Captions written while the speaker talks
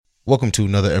Welcome to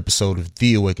another episode of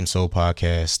the Awakened Soul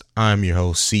Podcast. I'm your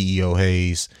host, CEO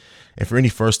Hayes. And for any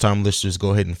first-time listeners,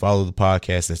 go ahead and follow the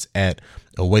podcast. That's at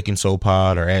Awakened Soul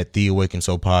Pod or at the Awakened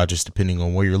Soul Pod, just depending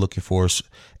on where you're looking for us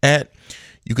at.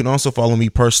 You can also follow me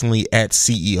personally at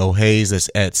CEO Hayes. That's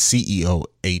at CEO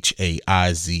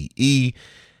Haize.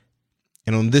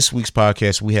 And on this week's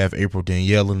podcast, we have April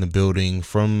Danielle in the building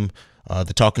from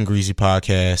the Talking Greasy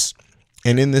podcast.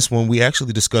 And in this one, we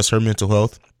actually discuss her mental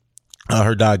health,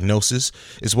 her diagnosis,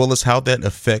 as well as how that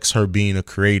affects her being a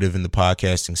creative in the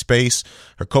podcasting space,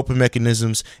 her coping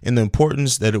mechanisms, and the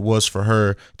importance that it was for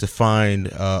her to find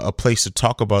a place to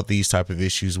talk about these type of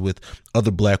issues with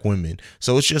other Black women.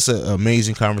 So it's just an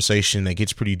amazing conversation that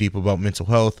gets pretty deep about mental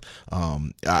health.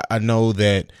 I know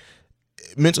that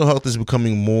mental health is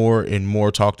becoming more and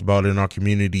more talked about in our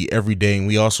community every day. And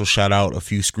we also shout out a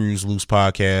few Screws Loose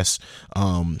podcasts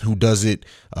who does it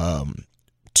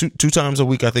two times a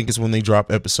week, I think, is when they drop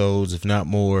episodes, if not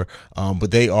more.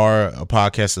 But they are a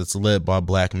podcast that's led by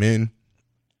Black men.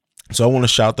 So I want to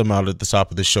shout them out at the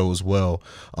top of the show as well.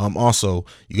 Also,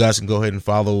 you guys can go ahead and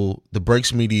follow the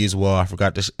Breaks Media as well. I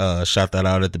forgot to shout that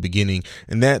out at the beginning.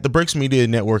 And that the Breaks Media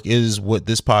Network is what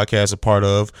this podcast is a part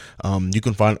of. You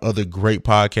can find other great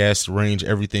podcasts, range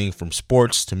everything from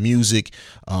sports to music,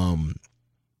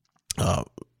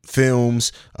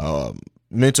 films,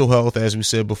 mental health, as we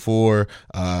said before,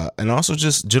 and also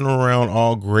just general around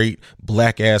all great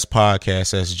Black ass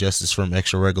podcasts, as Justice from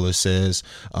Extra Regular says.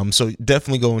 So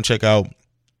definitely go and check out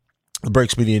the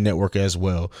Breaks Media Network as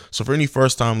well. So for any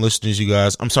first time listeners,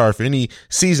 for any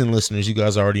seasoned listeners, you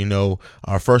guys already know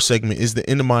our first segment is the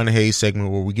In the Mind of Hayes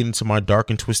segment, where we get into my dark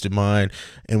and twisted mind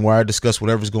and where I discuss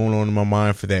whatever's going on in my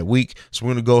mind for that week. So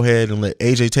we're going to go ahead and let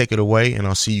AJ take it away, and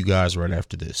I'll see you guys right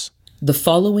after this. The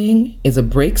following is a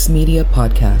Breaks Media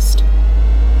podcast.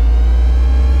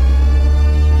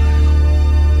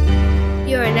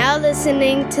 You are now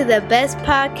listening to the best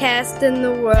podcast in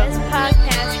the world.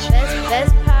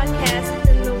 Best podcast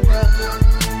in the world.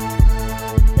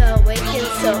 The Awakened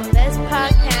Soul. Best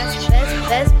podcast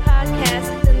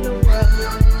in the world.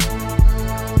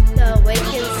 The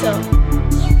Awakened Soul.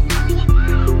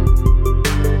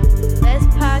 Best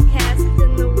podcast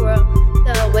in the world.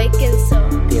 The Awakened Soul.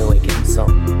 The Awakened Soul.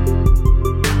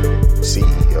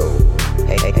 CEO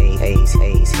Hayes.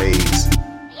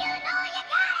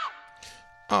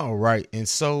 All right. And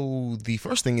so the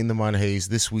first thing in the mind of Hayes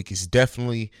this week is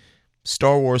definitely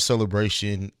Star Wars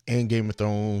Celebration and Game of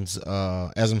Thrones,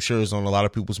 as I'm sure is on a lot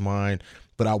of people's mind.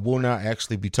 But I will not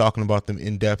actually be talking about them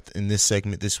in depth in this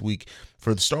segment this week.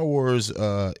 For the Star Wars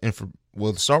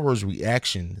the Star Wars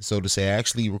reaction, so to say, I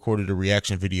actually recorded a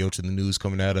reaction video to the news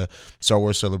coming out of Star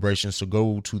Wars Celebration. So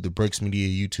go to the Breaks Media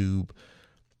YouTube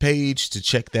page to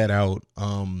check that out.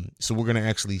 So we're gonna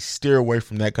actually steer away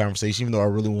from that conversation, even though I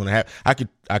really want to have.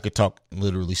 I could talk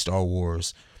literally Star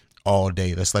Wars all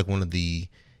day. That's like one of the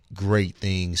great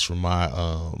things from my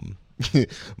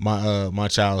my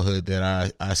childhood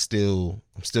that I'm still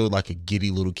like a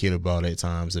giddy little kid about at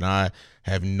times, and I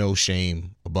have no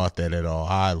shame about that at all.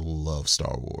 I love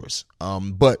Star Wars.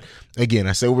 But again,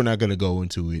 I said we're not going to go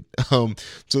into it.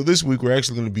 So this week we're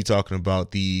actually going to be talking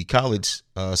about the college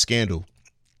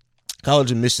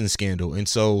admissions scandal. And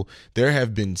so there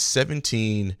have been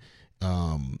 17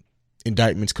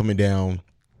 indictments coming down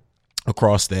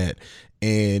across that.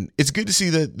 And it's good to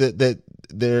see that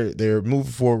they're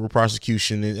moving forward with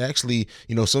prosecution. And actually,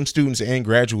 some students and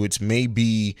graduates may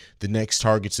be the next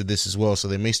targets of this as well. So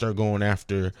they may start going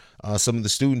after some of the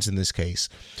students in this case.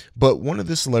 But one of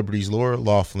the celebrities, Laura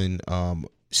Loughlin,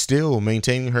 still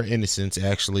maintaining her innocence,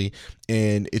 actually.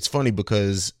 And it's funny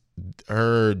because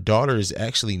her daughter is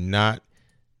actually not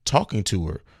talking to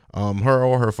her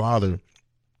or her father,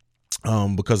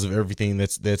 because of everything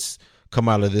that's come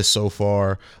out of this so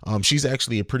far. She's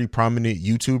actually a pretty prominent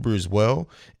YouTuber as well.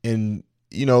 And,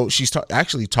 she's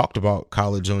actually talked about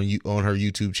college on her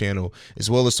YouTube channel, as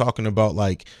well as talking about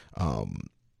I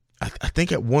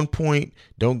think at one point,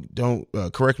 don't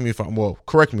correct me if I'm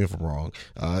wrong.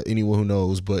 Anyone who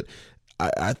knows, but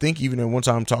I think even at one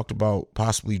time talked about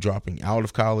possibly dropping out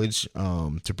of college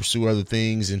to pursue other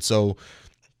things. And so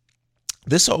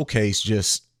this whole case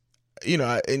just,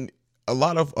 and a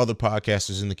lot of other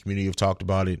podcasters in the community have talked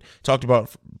about it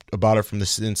from the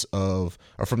sense of,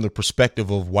 or from the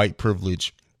perspective of white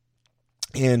privilege.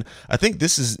 And I think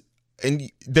this is, and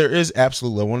there is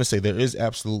absolutely, I want to say there is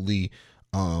absolutely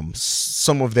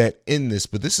some of that in this,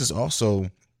 but this is also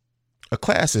a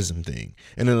classism thing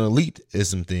and an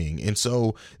elitism thing. And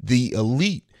so the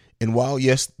elite, and while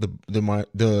yes,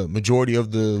 the majority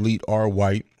of the elite are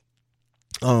white,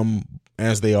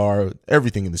 as they are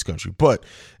everything in this country, but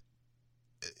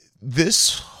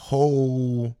this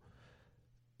whole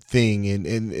thing, and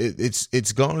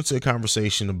it's gone into a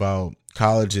conversation about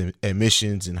college and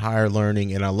admissions and higher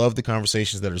learning, and I love the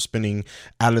conversations that are spinning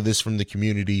out of this from the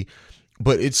community.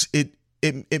 But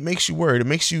it makes you worried. It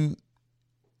makes you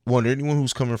wonder, anyone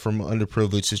who's coming from an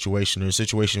underprivileged situation, or a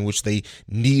situation in which they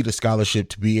need a scholarship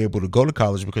to be able to go to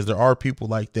college, because there are people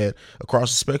like that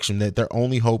across the spectrum that their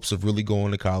only hopes of really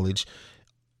going to college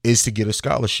is to get a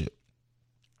scholarship.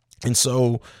 And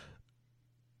so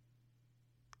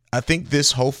I think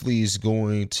this hopefully is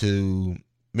going to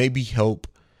maybe help,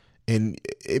 and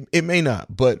it may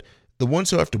not, but the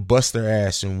ones who have to bust their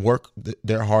ass and work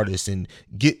their hardest and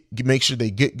make sure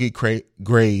they get good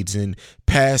grades and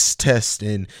pass tests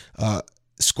and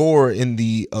score in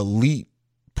the elite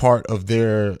part of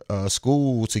their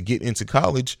school to get into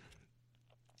college,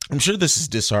 I'm sure this is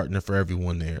disheartening for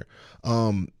everyone there.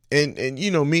 And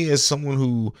you know, me as someone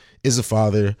who is a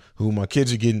father, who my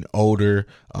kids are getting older,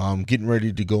 getting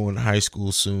ready to go in high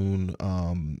school soon.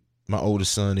 My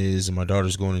oldest son is, and my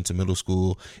daughter's going into middle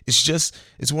school.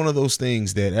 It's one of those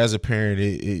things that as a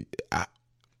parent,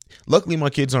 luckily my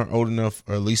kids aren't old enough,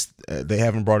 or at least they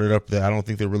haven't brought it up, that I don't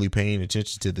think they're really paying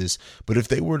attention to this. But if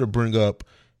they were to bring up,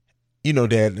 you know,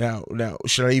 Dad, now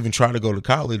should I even try to go to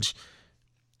college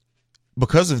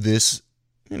because of this?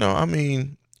 You know, I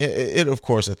mean, it of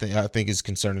course, I think is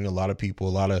concerning a lot of people, a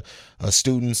lot of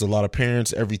students, a lot of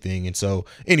parents, everything. And so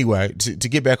anyway, to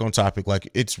get back on topic, like,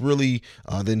 it's really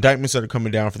the indictments that are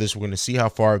coming down for this. We're going to see how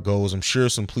far it goes. I'm sure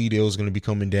some plea deals going to be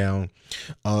coming down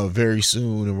very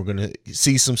soon, and we're going to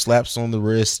see some slaps on the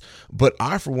wrist. But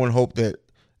I, for one, hope that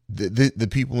the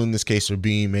people in this case are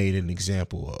being made an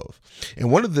example of.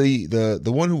 And one of the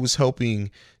one who was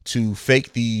helping to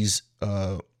fake these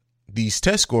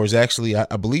test scores, actually, I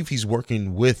believe he's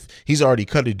already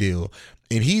cut a deal,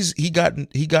 and he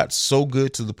got so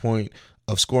good to the point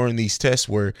of scoring these tests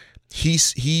where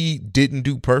he didn't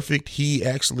do perfect. He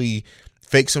actually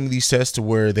faked some of these tests to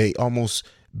where they almost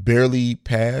barely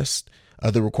passed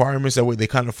the requirements. That way they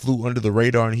kind of flew under the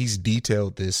radar, and he's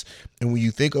detailed this. And when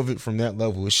you think of it from that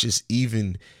level, it's just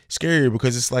even scarier,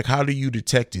 because it's like, how do you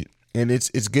detect it? And it's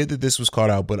good that this was caught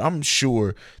out, but I'm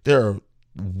sure there are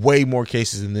way more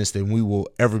cases in this than we will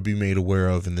ever be made aware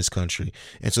of in this country.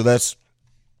 And so that's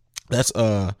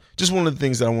just one of the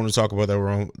things that I want to talk about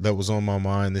that was on my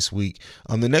mind this week.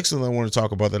 The next thing I want to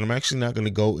talk about, that I'm actually not going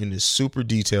to go into super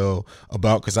detail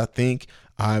about, because I think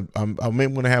I may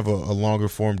want to have a longer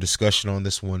form discussion on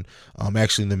this one,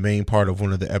 actually in the main part of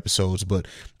one of the episodes. But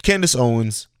Candace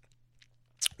Owens,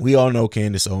 we all know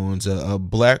Candace Owens, a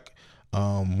black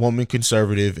woman,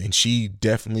 conservative, and she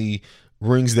definitely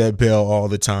rings that bell all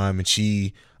the time. And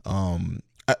she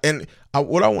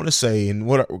what I want to say, and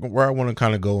where I want to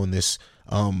kind of go in this,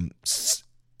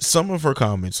 some of her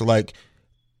comments, like,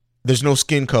 there's no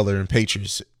skin color in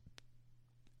patriots,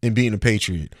 in being a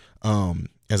patriot,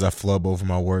 as I flub over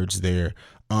my words there,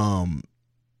 and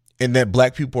that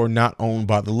black people are not owned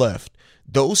by the left.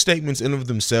 Those statements in of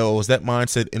themselves, that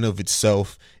mindset in of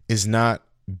itself, is not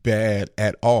bad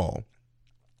at all.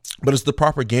 But it's the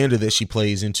propaganda that she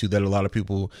plays into that a lot of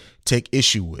people take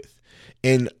issue with.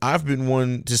 And I've been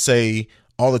one to say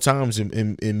all the times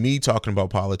in me talking about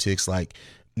politics, like,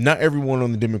 not everyone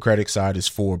on the Democratic side is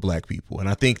for black people. And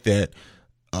I think that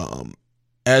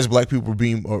as black people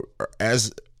or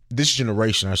as this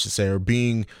generation, I should say, are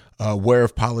being aware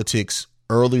of politics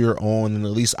earlier on, and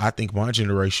at least I think my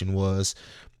generation was,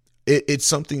 it's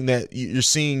something that you're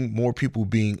seeing more people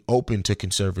being open to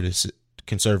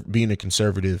being a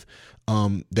conservative,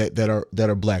 that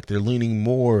are black. They're leaning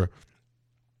more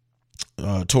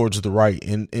towards the right,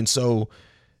 and so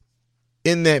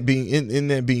in that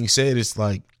being said, it's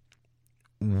like,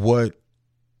 you're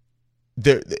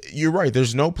right.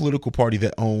 There's no political party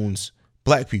that owns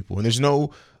black people, and there's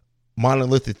no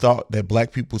monolithic thought that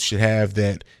black people should have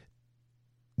that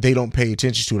they don't pay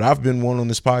attention to it. I've been one on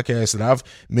this podcast that I've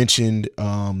mentioned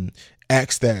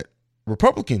acts that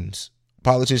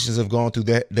politicians have gone through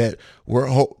that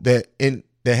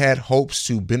had hopes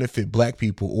to benefit black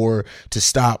people or to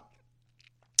stop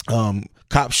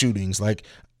cop shootings. Like,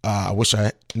 I wish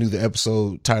I knew the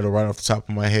episode title right off the top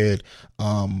of my head.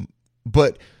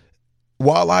 But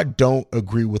while I don't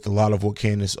agree with a lot of what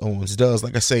Candace Owens does,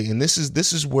 like I say, and this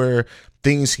is where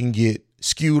things can get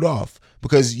skewed off,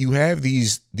 because you have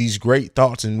these great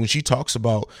thoughts, and when she talks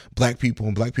about black people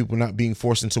and black people not being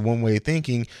forced into one way of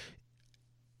thinking,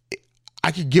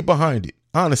 I could get behind it,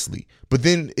 honestly. But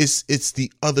then it's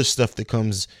the other stuff that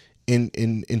comes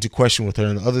into question with her,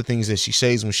 and the other things that she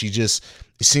says when it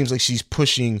seems like she's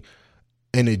pushing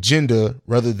an agenda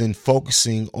rather than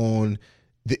focusing on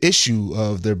the issue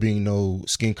of there being no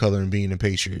skin color and being a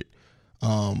patriot.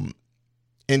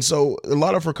 And so a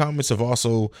lot of her comments have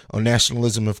also on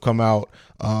nationalism have come out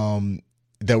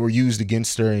that were used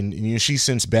against her, and you know, she's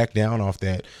since backed down off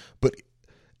that. But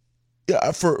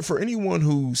yeah, for anyone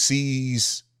who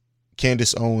sees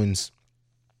Candace Owens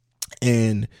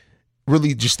and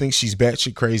really just thinks she's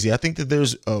batshit crazy, I think that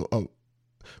there's a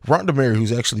Rhonda Mary,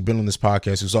 who's actually been on this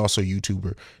podcast, who's also a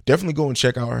YouTuber. Definitely go and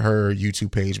check out her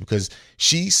YouTube page, because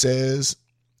she says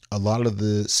a lot of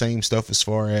the same stuff as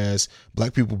far as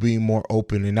black people being more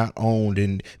open and not owned,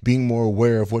 and being more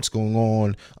aware of what's going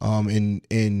on,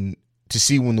 and to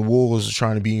see when the wolves are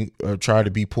try to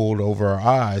be pulled over our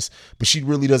eyes. But she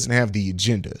really doesn't have the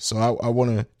agenda. So I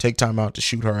want to take time out to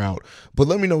shoot her out. But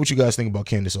let me know what you guys think about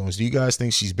Candace Owens. Do you guys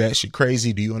think she's batshit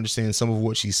crazy? Do you understand some of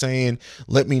what she's saying?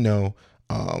 Let me know.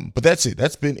 But that's it.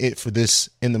 That's been it for this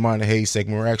In the Mind of Hayes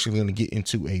segment. We're actually going to get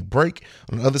into a break.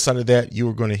 On the other side of that, you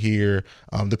are going to hear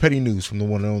the petty news from the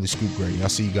one and only Scoop Grady. I'll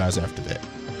see you guys after that.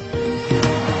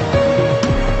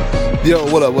 Yo,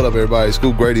 what up, everybody?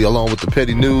 Scoop Grady along with the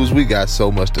petty news. We got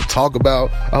so much to talk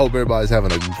about. I hope everybody's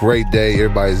having a great day.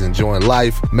 Everybody's enjoying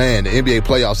life. Man, the NBA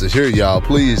playoffs is here, y'all.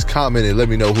 Please comment and let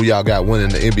me know who y'all got winning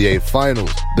the NBA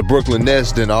Finals. The Brooklyn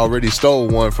Nets then already stole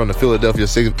one from the Philadelphia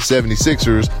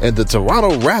 76ers, and the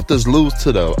Toronto Raptors lose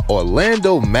to the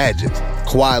Orlando Magic.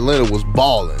 Kawhi Leonard was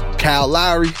balling. Kyle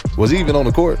Lowry was even on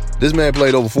the court. This man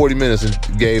played over 40 minutes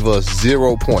and gave us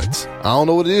 0 points. I don't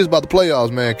know what it is about the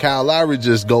playoffs, man. Kyle Lowry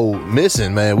just go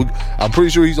missing, man. I'm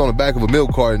pretty sure he's on the back of a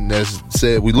milk carton that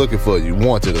said, "We looking for you,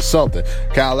 wanted," or something.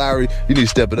 Kyle Lowry, you need to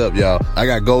step it up, y'all. I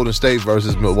got Golden State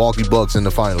versus Milwaukee Bucks in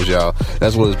the finals, y'all.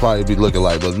 That's what it's probably be looking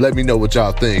like. But let me know what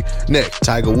y'all think. Next,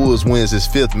 Tiger Woods wins his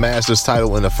 5th Masters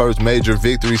title and the first major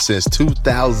victory since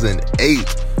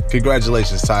 2008.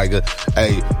 Congratulations, Tiger.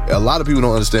 Hey, a lot of people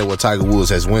don't understand what Tiger Woods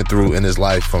has went through in his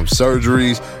life, from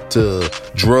surgeries to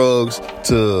drugs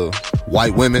to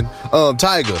white women.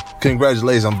 Tiger,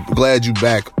 congratulations. I'm glad you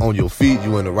back on your feet.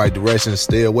 You in the right direction.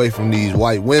 Stay away from these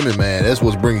white women, man. That's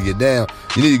what's bringing you down.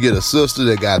 You need to get a sister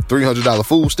that got $300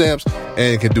 food stamps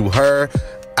and can do hair,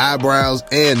 eyebrows,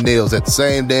 and nails at the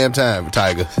same damn time,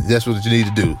 Tiger. That's what you need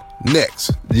to do.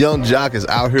 Next, Young Jock is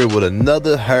out here with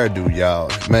another hairdo,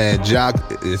 y'all. Man, Jock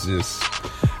is just...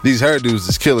 These hairdos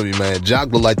is killing me, man.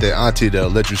 Jock look like that auntie that'll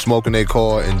let you smoke in their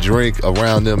car and drink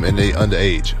around them and they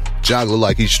underage. Jock look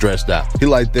like he's stressed out. He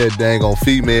like that dang on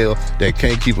female that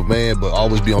can't keep a man but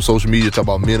always be on social media talking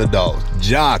about men or dogs.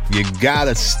 Jock, you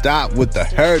gotta stop with the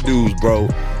hairdos, bro.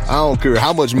 I don't care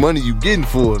how much money you getting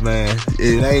for it, man.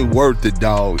 It ain't worth it,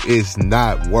 dog. It's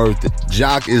not worth it.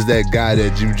 Jock is that guy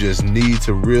that you just need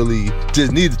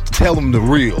to tell him the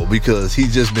real, because he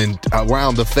just been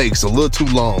around the fakes a little too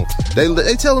long.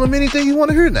 They telling him anything you want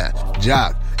to hear now.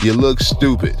 Jock, you look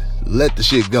stupid. Let the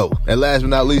shit go. And last but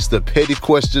not least, the petty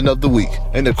question of the week.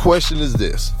 And the question is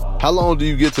this: how long do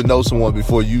you get to know someone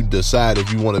before you decide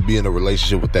if you want to be in a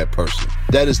relationship with that person?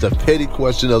 That is the petty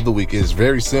question of the week. It's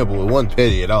very simple. It wasn't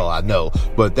petty at all, I know.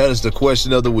 But that is the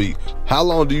question of the week. How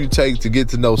long do you take to get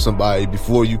to know somebody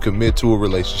before you commit to a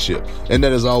relationship? And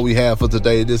that is all we have for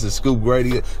today. This is Scoop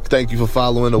Grady. Thank you for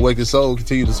following Awakened Soul.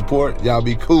 Continue to support. Y'all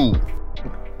be cool.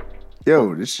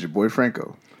 Yo, this is your boy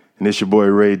Franco. And it's your boy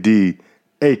Ray D,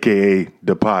 a.k.a.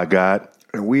 The Pod God.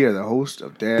 And we are the host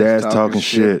of Dad's Talking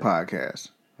Shit Podcast.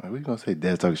 What are you going to say,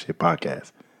 Dad's Talking Shit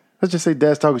Podcast? Let's just say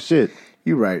Dad's Talking Shit.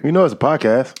 You right. You know it's a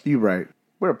podcast. You right.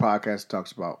 We're a podcast that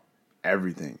talks about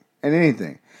everything and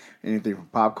anything. Anything from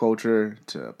pop culture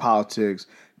to politics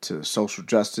to social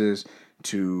justice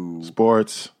to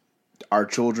sports, our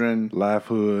children,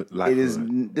 livelihood.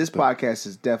 This podcast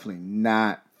is definitely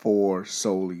not for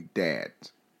solely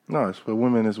dads. No, it's for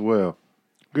women as well.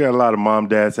 We got a lot of mom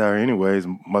dads out here anyways.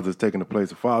 Mothers taking the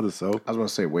place of fathers, so. I was going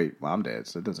to say, wait, mom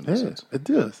dads. That doesn't make sense. It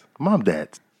does. Mom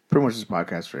dads. Pretty much this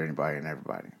podcast for anybody and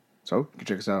everybody. So you can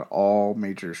check us out on all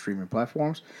major streaming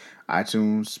platforms: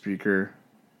 iTunes, Speaker,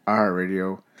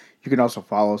 iHeartRadio. You can also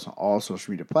follow us on all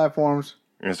social media platforms.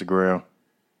 Instagram.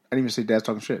 I didn't even say Dad's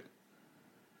Talking Shit.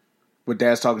 With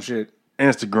Dad's Talking Shit.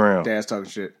 Instagram. Dad's Talking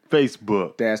Shit.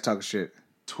 Facebook. Dad's Talking Shit.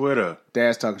 Twitter.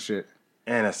 Dad's Talking Shit.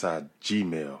 And it's our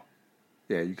Gmail.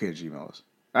 Yeah, you can Gmail us.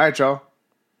 All right, y'all.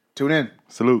 Tune in.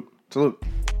 Salute. Salute.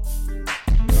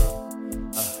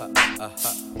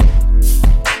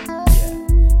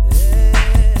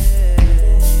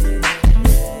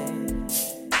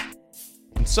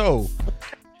 So,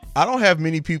 I don't have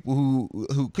many people who,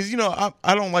 because, you know,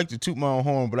 I don't like to toot my own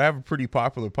horn, but I have a pretty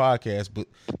popular podcast. But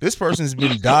this person's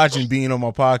been dodging being on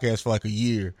my podcast for like a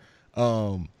year.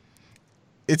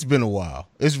 It's been a while.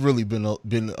 It's really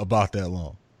been about that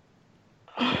long.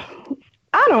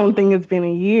 I don't think it's been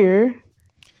a year.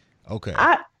 Okay.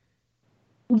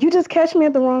 You just catch me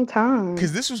at the wrong time.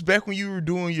 Because this was back when you were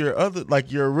doing your other, like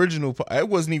your original. It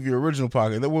wasn't even your original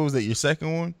podcast. What was that? Your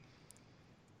second one?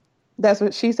 That's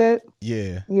what she said.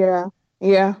 Yeah. Yeah.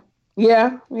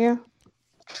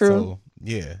 True. So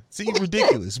yeah. See,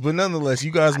 ridiculous, but nonetheless,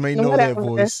 you guys may know that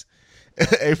voice.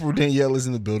 April Danielle is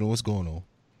in the building. What's going on?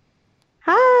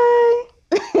 Hi.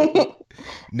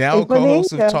 Now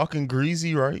co-host of Talking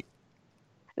Greasy, right?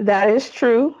 That is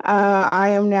true. I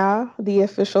am now the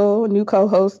official new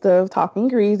co-host of Talking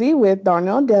Greasy with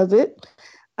Darnell Desert.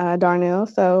 Darnell,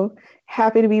 so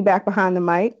happy to be back behind the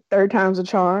mic. Third time's a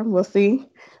charm. We'll see.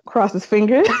 Cross his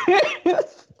fingers.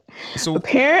 So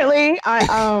apparently,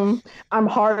 I'm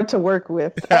hard to work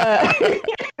with.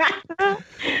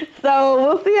 So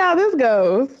we'll see how this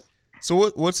goes.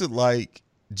 So what's it like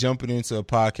jumping into a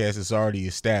podcast that's already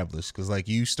established? Because like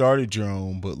you started your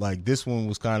own, but like this one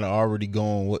was kind of already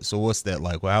going. So what's that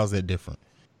like? Well, how's that different?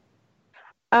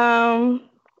 I'm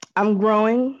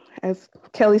growing, as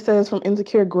Kelly says, from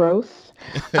insecure growth.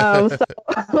 So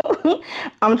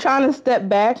I'm trying to step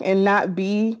back and not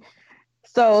be.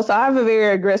 So I have a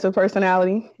very aggressive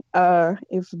personality.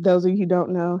 If those of you who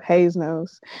don't know, Hayes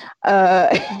knows.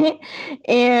 And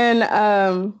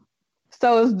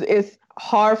so it's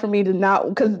hard for me to not,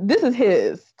 because this is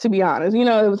his, to be honest. You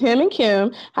know, it was him and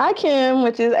Kim. Hi, Kim,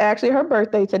 which is actually her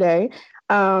birthday today.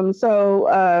 You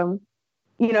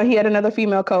know, he had another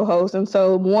female co-host. And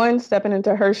so one stepping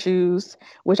into her shoes,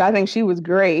 which I think she was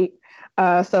great.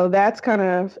 So that's kind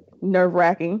of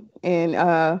nerve-wracking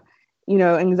and, you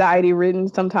know, anxiety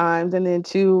ridden sometimes. And then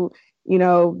two, you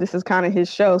know, this is kind of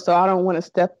his show. So I don't want to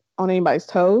step on anybody's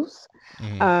toes.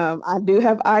 Mm-hmm. I do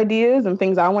have ideas and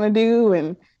things I want to do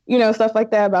and, you know, stuff like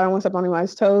that, but I don't want to step on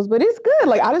anybody's toes, but it's good.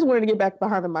 Like, I just wanted to get back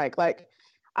behind the mic. Like,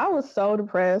 I was so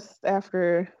depressed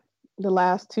after the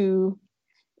last two,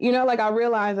 you know, like I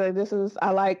realized that I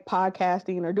like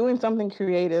podcasting or doing something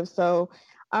creative. So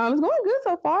it's going good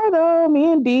so far though.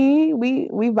 Me and Dee, we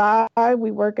vibe,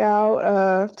 we work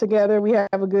out together. We have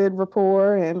a good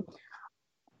rapport, and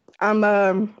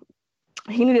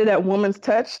he needed that woman's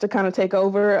touch to kind of take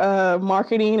over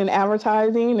marketing and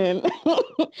advertising and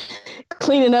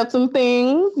cleaning up some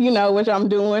things, you know, which I'm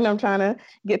doing. I'm trying to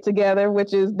get together,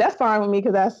 that's fine with me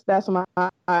because that's my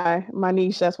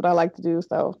niche. That's what I like to do.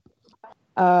 So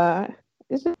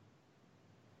it's just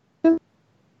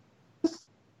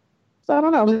so I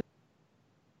don't know. I'm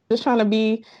just trying to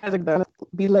be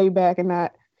laid back and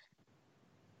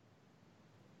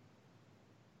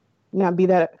not be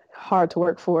that hard to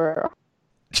work for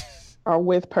or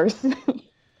with person.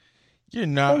 You're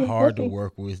not hard to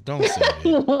work with. Don't say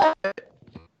that.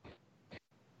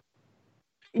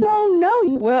 No.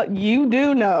 Well, you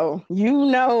do know. You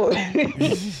know.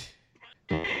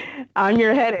 I'm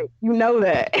your headache. You know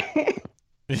that.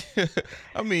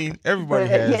 I mean, everybody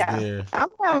has their. I'm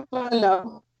having fun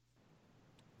though.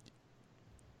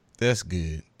 That's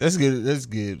good.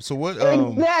 So what?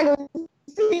 Exactly.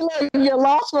 See, look, you're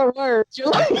lost for words.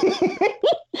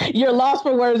 You're lost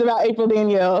for words about April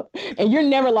Danielle, and you're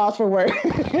never lost for words.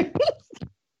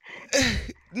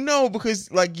 No, because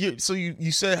like you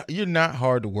said you're not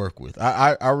hard to work with.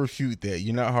 I refute that.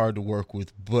 You're not hard to work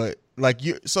with, but like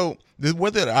so the way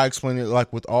that I explain it,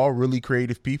 like with all really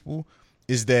creative people,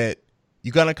 is that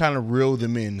you gotta kind of reel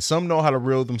them in. Some know how to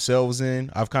reel themselves in.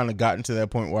 I've kind of gotten to that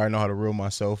point where I know how to reel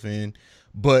myself in,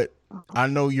 but I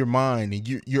know your mind and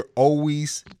you're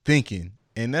always thinking,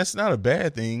 and that's not a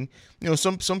bad thing. You know,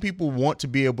 some people want to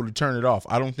be able to turn it off.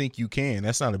 I don't think you can.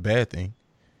 That's not a bad thing.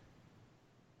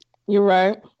 You're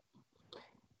right.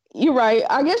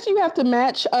 I guess you have to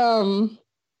match.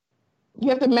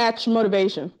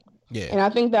 Motivation. Yeah. And I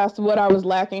think that's what I was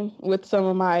lacking with some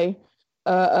of my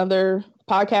other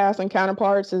podcasts and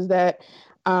counterparts is that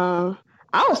I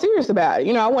was serious about it.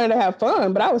 You know, I wanted to have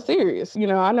fun, but I was serious. You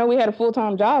know, I know we had a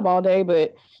full-time job all day,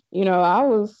 but, you know, I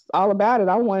was all about it.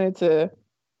 I wanted to,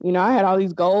 you know, I had all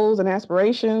these goals and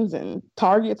aspirations and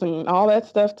targets and all that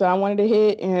stuff that I wanted to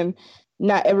hit. And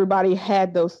not everybody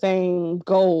had those same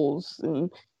goals and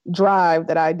drive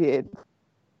that I did.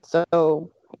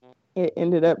 So it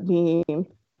ended up being,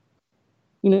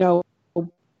 you know,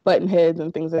 button heads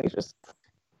and things like that.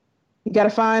 You got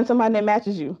to find somebody that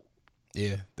matches you.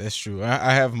 Yeah, that's true.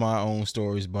 I have my own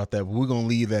stories about that, but we're going to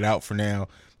leave that out for now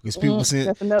because people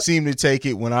seem to take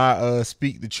it when I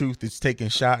speak the truth. It's taking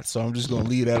shots. So I'm just going to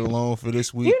leave that alone for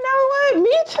this week. You know what?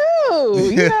 Me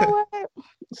too. You know what?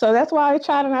 So that's why I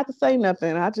try to not to say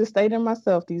nothing. I just stay to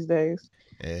myself these days.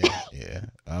 Yeah.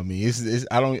 I mean,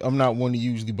 I'm not one to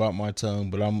usually bite my tongue,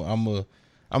 but I'm gonna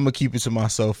keep it to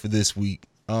myself for this week.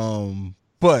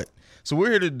 But So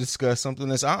we're here to discuss something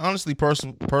that's honestly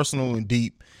personal and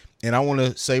deep. And I want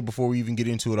to say before we even get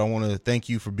into it, I want to thank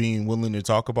you for being willing to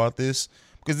talk about this,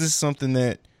 because this is something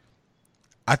that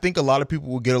I think a lot of people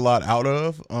will get a lot out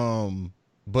of.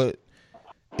 But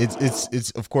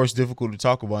it's of course difficult to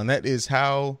talk about, and that is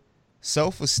how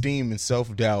self-esteem and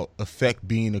self-doubt affect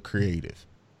being a creative.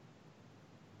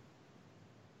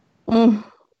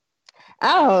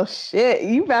 Oh shit!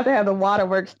 You about to have the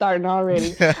waterworks starting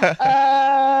already.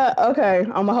 Okay,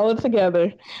 I'm gonna hold it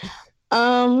together.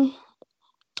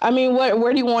 I mean,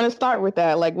 where do you want to start with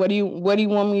that? Like, what do you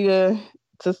want me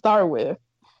to start with?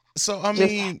 So I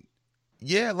mean,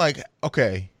 yeah, like,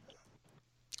 okay.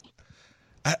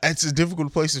 It's a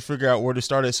difficult place to figure out where to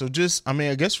start at. So just, I mean,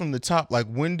 I guess from the top, like,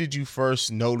 when did you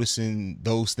first noticing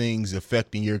those things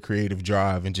affecting your creative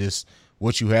drive and just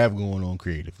what you have going on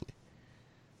creatively?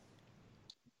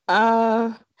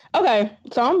 Okay.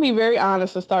 So I'm gonna be very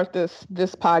honest to start this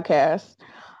podcast.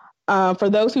 For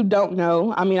those who don't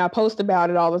know, I mean, I post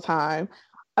about it all the time.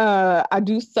 I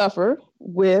do suffer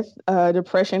with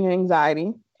depression and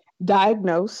anxiety,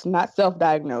 diagnosed, not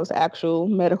self-diagnosed, actual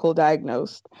medical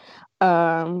diagnosed.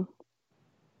 And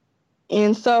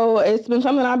so it's been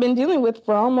something I've been dealing with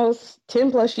for almost 10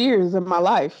 plus years of my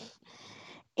life.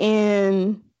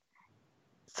 And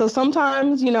so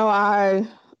sometimes, you know, I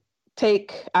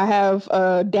have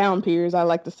down periods, I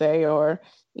like to say, or,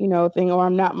 you know, thing, or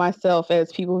I'm not myself,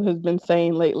 as people have been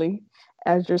saying lately,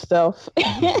 as yourself.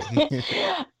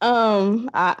 I'm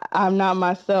not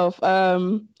myself.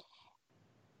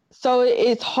 So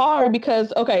it's hard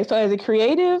because, okay, so as a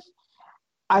creative,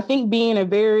 I think being a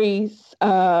very,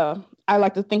 I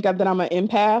like to think of that I'm an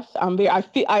empath.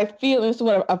 I feel, this is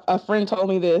what a friend told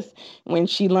me this when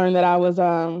she learned that I was,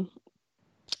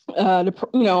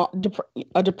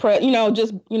 depressed,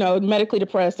 just, medically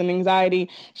depressed and anxiety.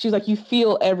 She was like, you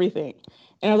feel everything.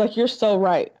 And I was like, you're so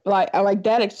right. Like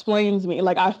that explains me.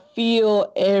 Like, I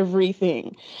feel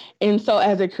everything. And so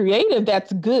as a creative,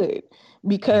 that's good,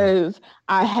 because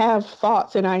I have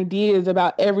thoughts and ideas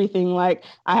about everything. Like,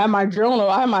 I have my journal,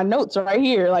 I have my notes right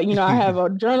here. Like, I have a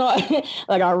journal,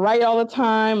 like I write all the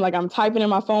time, like I'm typing in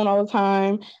my phone all the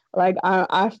time. Like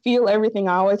I feel everything.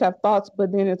 I always have thoughts,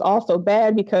 but then it's also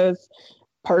bad because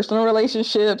personal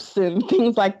relationships and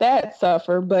things like that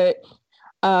suffer. But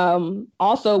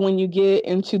also when you get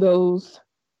into those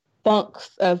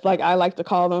funks, as like I like to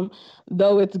call them,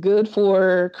 though it's good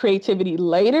for creativity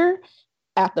later,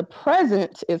 at the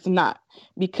present, it's not,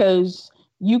 because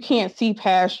you can't see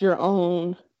past your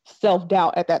own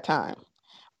self-doubt at that time,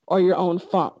 or your own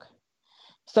funk.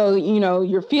 So,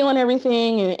 you're feeling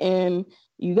everything and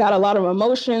you got a lot of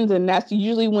emotions, and that's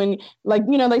usually when, like,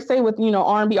 they say with,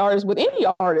 R&B artists, with any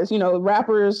artists,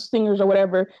 rappers, singers, or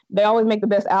whatever, they always make the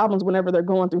best albums whenever they're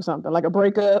going through something, like a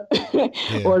breakup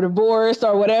or a divorce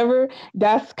or whatever.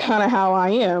 That's kind of how I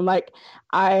am. Like,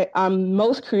 I'm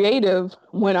most creative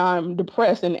when I'm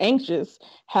depressed and anxious.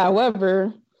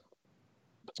 However,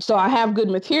 so I have good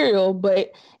material, but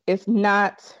it's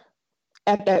not,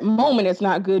 at that moment, it's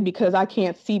not good because I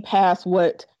can't see past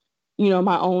what,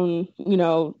 my own,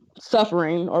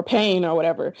 suffering or pain or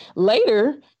whatever.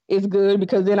 Later is good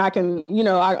because then I can,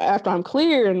 after I'm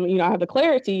clear and, I have the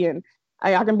clarity, and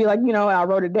I can be like, I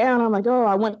wrote it down. I'm like, oh,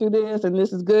 I went through this and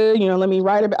this is good. Let me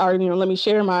write about, or, let me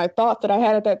share my thoughts that I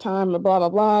had at that time, blah, blah,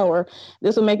 blah, or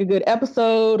this will make a good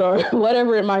episode or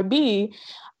whatever it might be.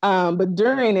 But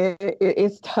during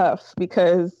it's tough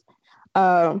because,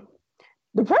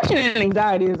 depression and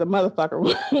anxiety is a motherfucker,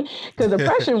 because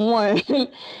depression, one,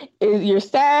 is you're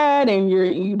sad and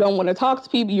you don't want to talk to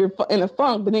people, you're in a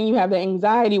funk, but then you have the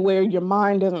anxiety where your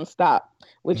mind doesn't stop,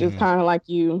 which is kind of like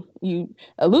you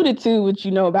alluded to, which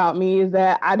about me, is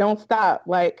that I don't stop.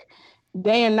 Like,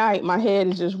 day and night, my head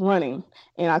is just running,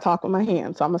 and I talk with my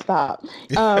hands, so I'm gonna stop.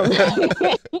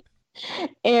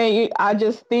 And I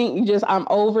just think, I'm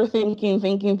overthinking,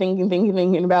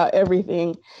 thinking about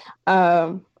everything.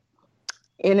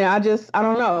 And I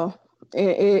don't know.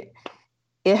 It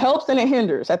helps and it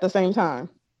hinders at the same time,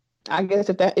 I guess,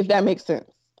 if that makes sense.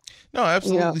 No,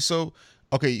 absolutely. So,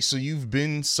 okay, so you've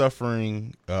been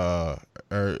suffering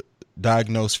or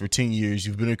diagnosed for 10 years.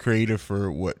 You've been a creative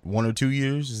for what, 1 or 2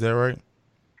 years? Is that right?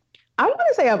 I want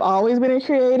to say I've always been a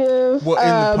creative. Well,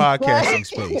 in the podcasting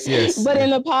space, yes. But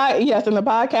in the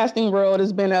podcasting world,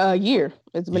 it's been a year.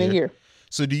 It's been a year.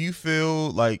 So do you feel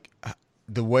like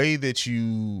the way that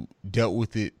you dealt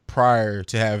with it prior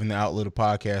to having the outlet of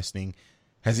podcasting,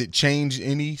 has it changed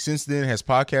any since then? Has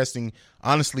podcasting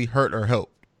honestly hurt or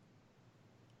helped?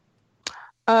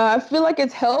 I feel like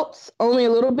it's helped only a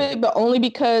little bit, but only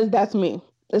because that's me.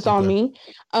 It's on me.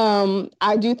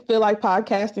 I do feel like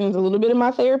podcasting is a little bit of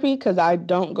my therapy because I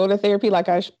don't go to therapy like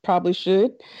I probably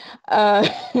should. Uh,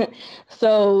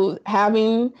 so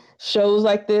having shows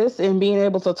like this and being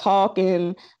able to talk,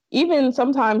 and even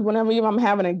sometimes whenever I'm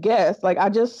having a guest, like I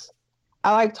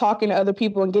like talking to other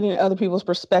people and getting other people's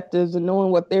perspectives and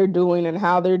knowing what they're doing and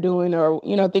how they're doing, or,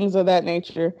 you know, things of that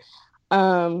nature.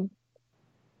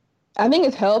 I think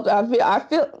it's helped. I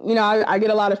feel, you know, I get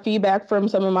a lot of feedback from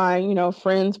some of my, you know,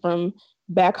 friends from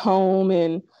back home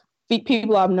and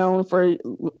people I've known for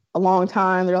a long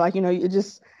time. They're like, you know,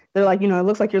 they're like, you know, it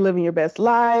looks like you're living your best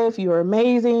life. You're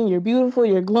amazing. You're beautiful.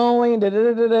 You're glowing. Da, da,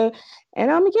 da, da, da.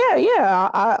 And I'm like, yeah,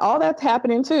 all that's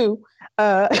happening too.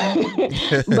 But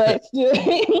still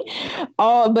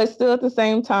at the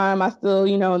same time, I still,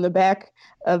 you know, in the back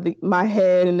of my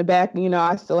head, in the back, you know,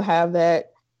 I still have that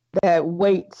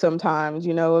weight sometimes,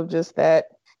 you know, of just that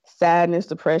sadness,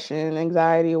 depression,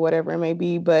 anxiety, or whatever it may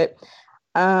be. But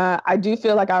I do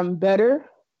feel like I'm better.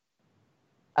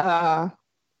 But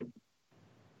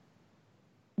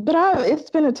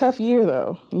it's been a tough year,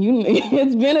 though.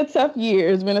 It's been a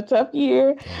tough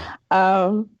year.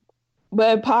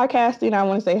 But podcasting, I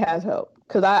want to say, has helped,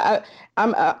 because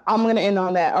I'm going to end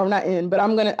on that, or not end, but I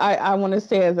want to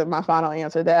say as my final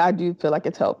answer that I do feel like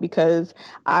it's helped, because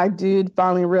I did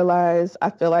finally realize, I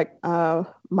feel like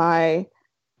my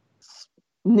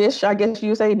niche, I guess you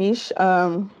would say niche,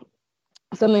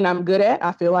 something I'm good at.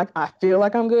 I feel like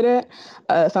I'm good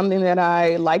at something that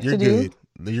I like to do.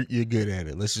 You're good at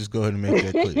it. Let's just go ahead and make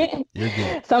that clear. You're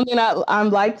good. Something I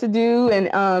like to do, and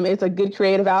it's a good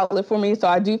creative outlet for me. So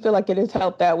I do feel like it has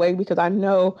helped that way, because I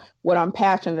know what I'm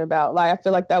passionate about. Like, I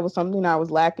feel like that was something I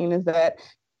was lacking, is that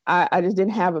I just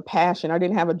didn't have a passion. I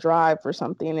didn't have a drive for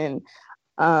something, and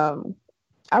I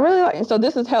really like it. So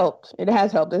this has helped. It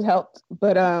has helped. It's helped.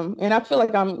 But and I feel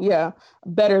like I'm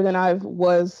better than I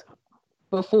was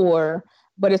before.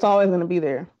 But it's always going to be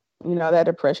there. You know, that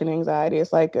depression, anxiety.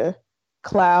 It's like a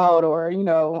cloud, or, you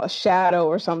know, a shadow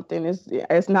or something.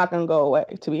 It's not going to go away,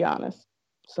 to be honest.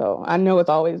 So I know it's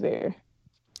always there.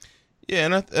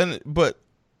 Yeah, but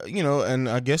you know, and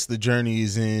I guess the journey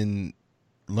is in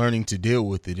learning to deal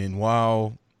with it. And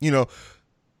while, you know,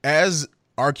 as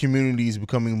our community is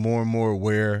becoming more and more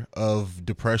aware of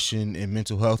depression and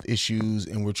mental health issues,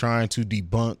 and we're trying to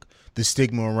debunk the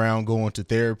stigma around going to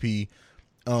therapy,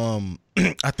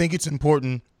 I think it's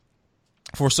important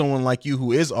for someone like you,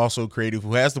 who is also creative,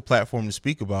 who has the platform to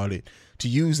speak about it, to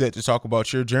use that to talk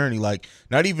about your journey. Like,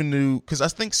 not even to, because I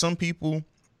think some people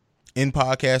in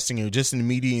podcasting or just in the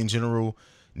media in general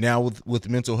now with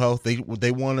mental health,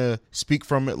 they want to speak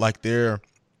from it like they're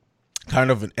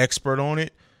kind of an expert on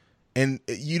it. And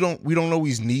we don't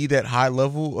always need that high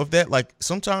level of that. Like,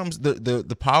 sometimes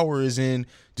the power is in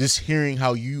just hearing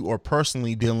how you are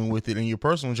personally dealing with it in your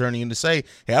personal journey, and to say,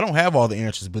 hey, I don't have all the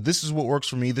answers, but this is what works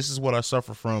for me. This is what I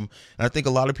suffer from. And I think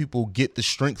a lot of people get the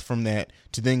strength from that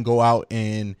to then go out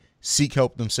and seek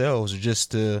help themselves, or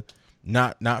just to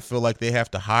not feel like they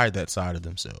have to hide that side of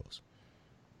themselves.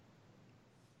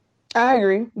 I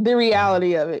agree. The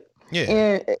reality of it. Yeah.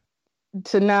 And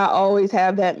to not always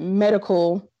have that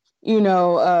medical, you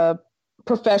know,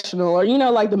 professional, or, you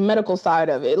know, like the medical side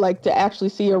of it, like to actually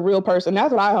see a real person.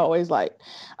 That's what I always like.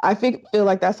 I feel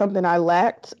like that's something I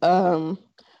lacked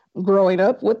growing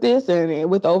up with this, and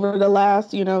with over the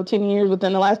last, you know, 10 years,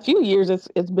 within the last few years,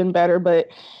 it's been better, but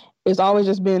it's always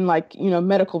just been like, you know,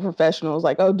 medical professionals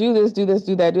like, oh, do this, do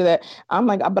that. I'm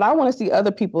like, but I want to see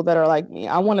other people that are like me.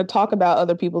 I want to talk about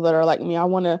other people that are like me. I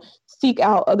want to seek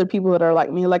out other people that are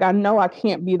like me. Like, I know I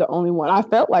can't be the only one. I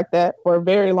felt like that for a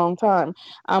very long time.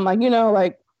 I'm like, you know,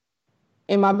 like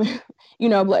in my, you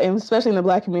know, especially in the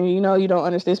Black community, you know, you don't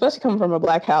understand, especially coming from a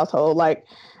Black household. Like,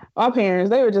 my parents,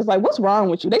 they were just like, what's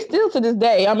wrong with you? They still to this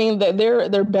day, I mean,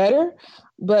 they're better.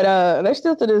 But they're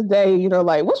still to this day, you know,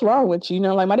 like, what's wrong with you? You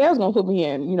know, like, my dad's going to put me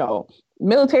in, you know,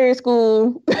 military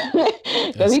school,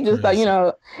 because he just thought, you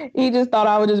know, he just thought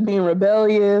I was just being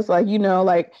rebellious. Like, you know,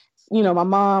 like, you know, I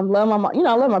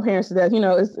love my parents to death. You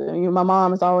know, my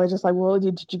mom is always just like, well,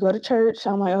 did you go to church?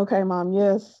 I'm like, okay, Mom,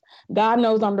 yes. God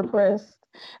knows I'm depressed.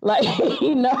 Like,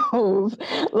 he knows.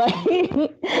 Like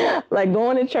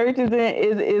going to church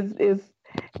is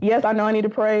yes, I know I need to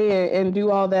pray and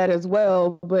do all that as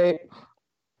well, but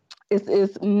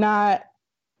it's not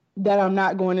that I'm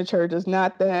not going to church. It's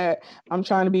not that I'm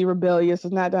trying to be rebellious.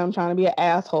 It's not that I'm trying to be an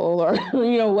asshole, or,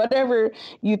 you know, whatever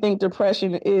you think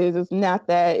depression is. It's not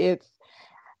that.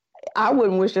 I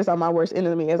wouldn't wish this on my worst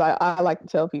enemy, as I like to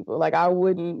tell people. Like, I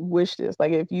wouldn't wish this.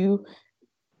 Like, if you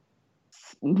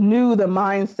knew the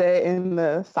mindset and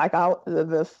the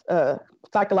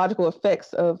psychological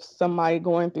effects of somebody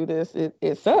going through this,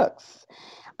 it sucks.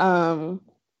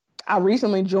 I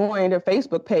recently joined a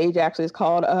Facebook page, actually. It's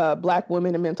called Black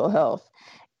Women in Mental Health.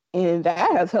 And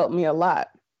that has helped me a lot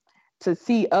to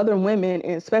see other women,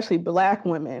 and especially Black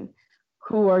women,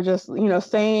 who are just,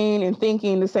 saying and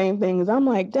thinking the same things. I'm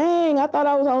like, dang, I thought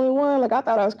I was the only one. Like, I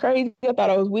thought I was crazy. I thought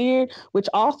I was weird, which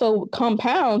also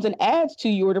compounds and adds to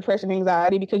your depression and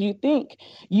anxiety because you think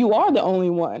you are the only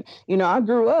one. I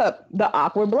grew up the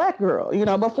awkward Black girl.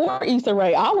 Before Issa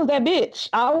Rae, I was that bitch.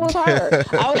 I was her.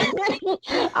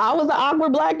 I was the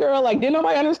awkward Black girl. Like, didn't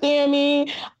nobody understand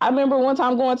me? I remember one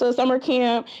time going to a summer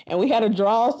camp and we had to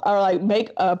draw or like make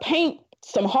a paint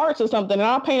some hearts or something, and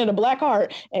I painted a black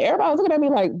heart, and everybody was looking at me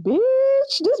like, bitch,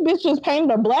 this bitch just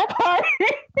painted a black heart.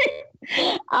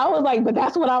 I was like, but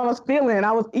that's what I was feeling.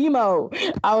 I was emo.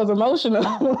 I was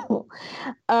emotional.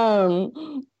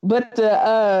 But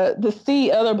to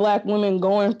see other Black women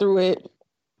going through it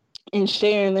and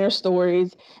sharing their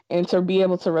stories and to be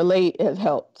able to relate has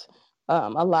helped a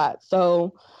lot.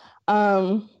 So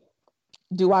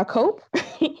do I cope?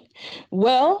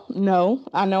 Well, no,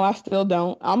 I know I still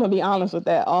don't. I'm going to be honest with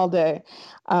that all day.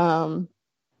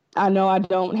 I know I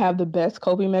don't have the best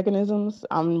coping mechanisms.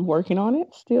 I'm working on it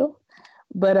still.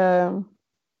 But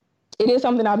it is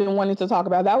something I've been wanting to talk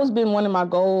about. That has been one of my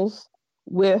goals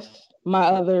with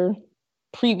my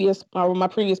previous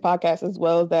podcast as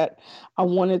well, that I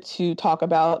wanted to talk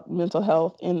about mental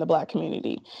health in the Black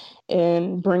community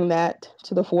and bring that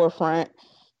to the forefront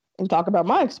and talk about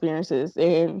my experiences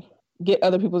and get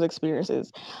other people's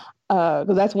experiences.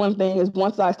 Because that's one thing, is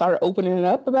once I started opening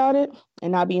up about it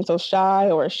and not being so shy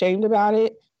or ashamed about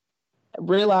it,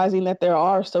 realizing that there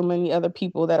are so many other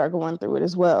people that are going through it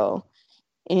as well.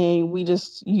 And you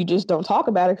just don't talk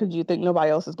about it because you think nobody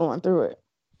else is going through it.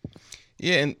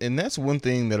 Yeah, and that's one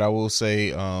thing that I will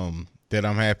say that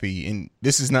I'm happy, and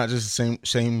this is not just a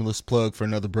shameless plug for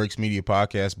another Breaks Media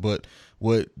podcast, but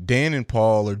what Dan and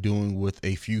Paul are doing with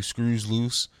A Few Screws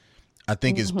Loose, I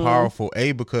think is powerful,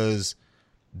 because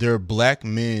they're Black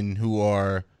men who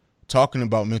are talking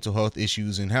about mental health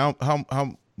issues, and how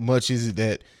much is it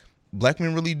that Black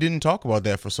men really didn't talk about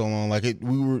that for so long? Like,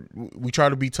 we try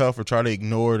to be tough or try to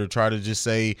ignore it or try to just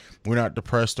say we're not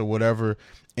depressed or whatever,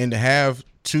 and to have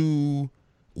two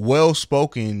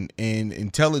well-spoken and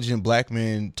intelligent Black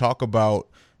men talk about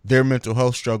their mental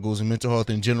health struggles and mental health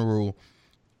in general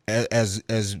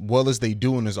as well as they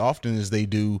do and as often as they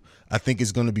do, I think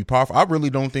is going to be powerful. I really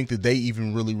don't think that they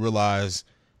even really realize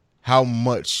how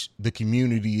much the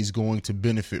community is going to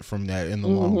benefit from that in the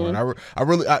long run.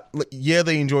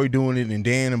 They enjoy doing it, and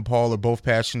Dan and Paul are both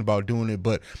passionate about doing it,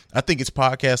 but I think it's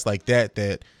podcasts like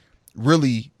that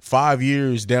really 5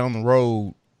 years down the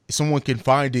road, someone can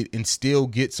find it and still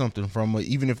get something from it,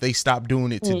 even if they stop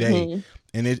doing it today.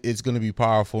 And it's going to be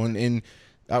powerful. And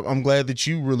I'm glad that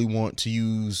you really want to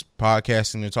use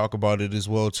podcasting to talk about it as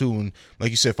well too. And like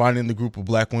you said, finding the group of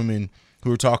Black women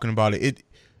who are talking about it,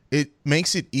 it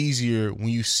makes it easier when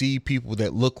you see people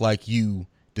that look like you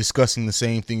discussing the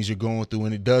same things you're going through.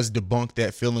 And it does debunk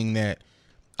that feeling that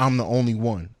I'm the only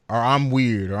one, or I'm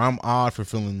weird, or I'm odd for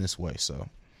feeling this way. So.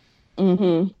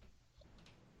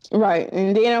 Right.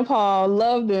 And Dan and Paul,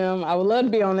 love them. I would love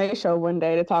to be on their show one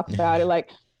day to talk about it. Like,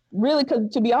 really, because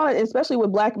to be honest, especially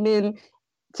with Black men,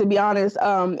 to be honest,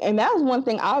 and that was one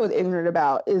thing I was ignorant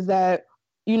about, is that,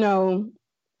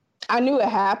 I knew it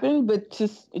happened, but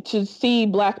to see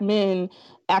Black men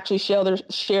actually share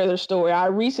their story. I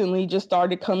recently just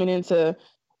started coming into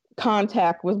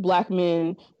contact with Black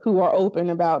men who are open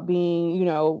about being,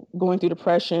 going through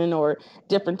depression or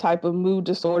different type of mood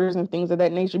disorders and things of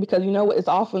that nature, because it's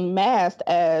often masked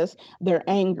as they're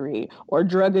angry or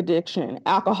drug addiction,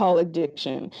 alcohol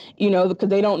addiction, because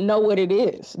they don't know what it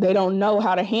is. They don't know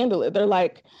how to handle it. They're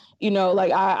like,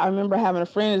 I remember having a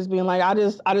friend just being like, I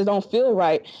just don't feel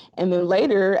right. And then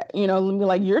later, be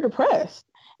like, you're depressed,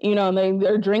 and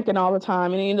they're drinking all the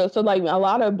time. And, so like a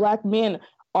lot of Black men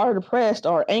are depressed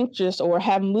or anxious or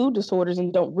have mood disorders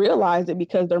and don't realize it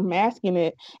because they're masking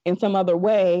it in some other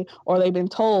way, or they've been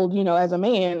told, as a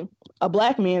man, a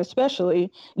Black man especially,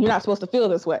 you're not supposed to feel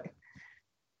this way.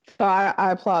 So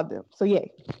I applaud them. So yay.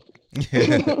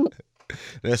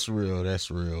 That's real.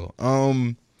 That's real.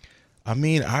 I'm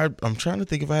trying to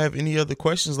think if I have any other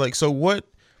questions.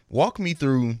 Walk me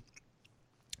through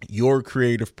your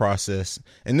creative process,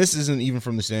 and this isn't even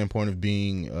from the standpoint of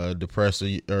being depressed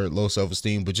or low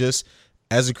self-esteem, but just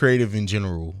as a creative in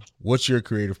general, what's your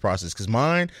creative process? Because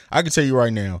mine, I can tell you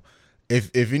right now,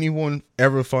 if anyone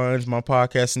ever finds my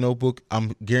podcast notebook,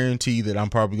 I'm guaranteed that I'm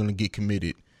probably going to get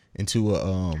committed into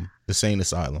the the sane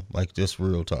asylum. Like, just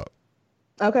real talk.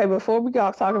 Okay, before we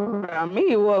talk about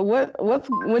me, what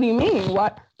do you mean?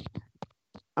 What?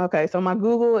 Okay, so my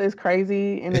Google is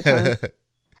crazy and it's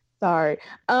sorry.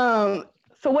 So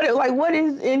what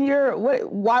is in your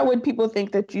why would people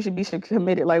think that you should be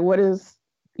committed? Like, what is,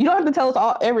 you don't have to tell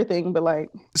us everything, but like,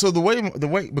 so the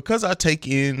way because I take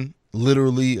in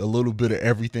literally a little bit of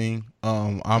everything.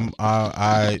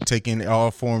 I take in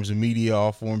all forms of media,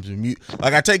 all forms of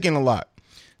like, I take in a lot.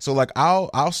 So like,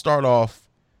 I'll start off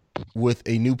with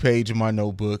a new page in my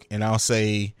notebook, and I'll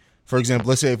say, for example,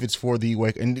 let's say if it's for the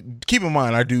Wake, and keep in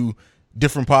mind I do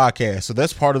different podcasts, so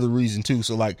that's part of the reason too.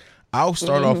 So like, I'll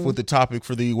start off with the topic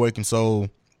for the Awakened Soul,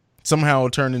 somehow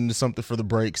it'll turn into something for the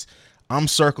breaks. I'm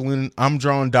circling, I'm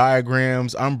drawing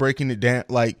diagrams, I'm breaking it down,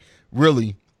 like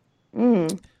really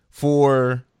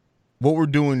for what we're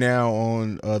doing now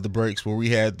on the breaks where we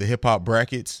had the hip hop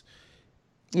brackets.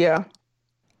 Yeah,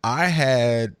 I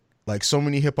had like so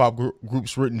many hip hop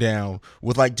groups written down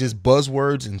with like just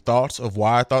buzzwords and thoughts of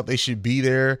why I thought they should be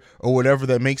there or whatever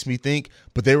that makes me think,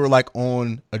 but they were like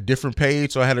on a different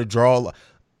page, so I had to draw.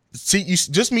 See,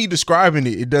 just me describing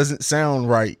it doesn't sound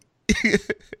right.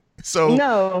 So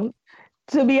no,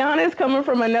 to be honest, coming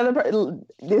from another,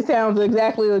 this sounds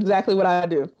exactly what I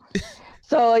do.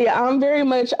 So yeah, I'm very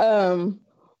much.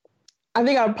 I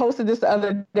think I posted this the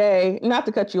other day. Not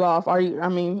to cut you off. Are you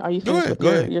finished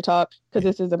with your talk? Because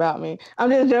this is about me. I'm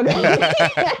just joking.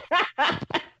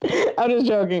 I'm just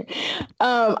joking.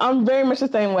 I'm very much the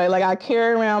same way. Like, I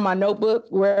carry around my notebook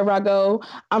wherever I go.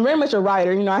 I'm very much a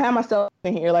writer. You know, I have myself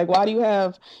in here. Like, why do you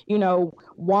have,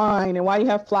 wine, and why do you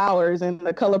have flowers and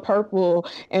the color purple?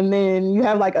 And then you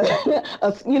have like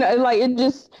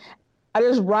I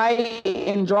just write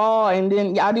and draw, and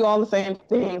then I do all the same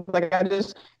things. Like,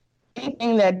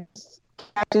 anything that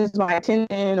catches my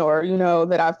attention, or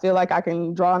that I feel like I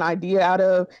can draw an idea out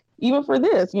of, even for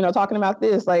this, talking about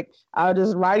this, like, I was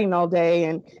just writing all day,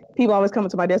 and people always come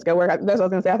to my desk at work. That's what I was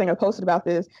gonna say. I think I posted about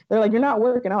this. They're like, "You're not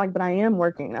working." I'm like, "But I am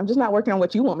working. I'm just not working on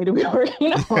what you want me to be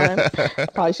working on." I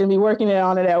probably shouldn't be working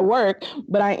on it at work,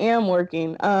 but I am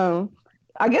working.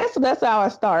 I guess that's how I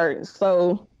start.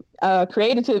 So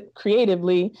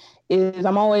creatively is,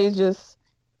 I'm always just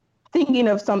thinking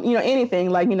of some,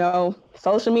 anything, like,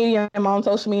 social media. I'm on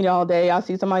social media all day. I'll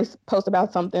see somebody post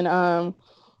about something,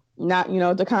 not,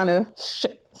 to kind of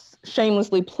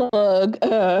shamelessly plug,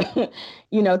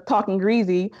 Talking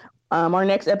Greasy. Our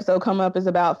next episode come up is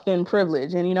about thin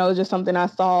privilege. And, it's just something I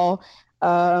saw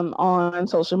on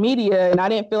social media, and I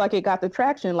didn't feel like it got the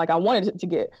traction like I wanted it to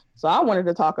get. So I wanted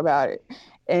to talk about it.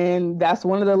 And that's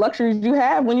one of the luxuries you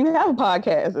have when you have a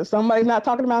podcast. If somebody's not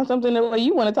talking about something the way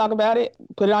you want to talk about it,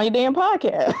 put it on your damn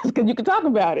podcast, because you can talk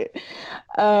about it.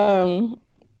 So,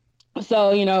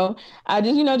 I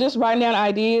just writing down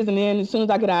ideas. And then as soon as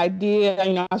I get an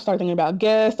idea, I start thinking about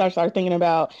guests. I start thinking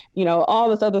about, all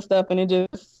this other stuff. And it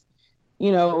just,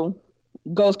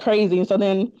 goes crazy. And so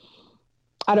then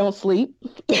I don't sleep.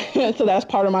 So that's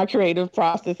part of my creative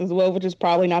process as well, which is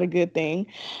probably not a good thing.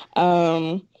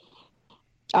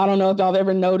 I don't know if y'all have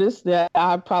ever noticed that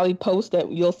I probably post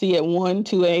that you'll see at 1,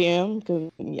 2 a.m.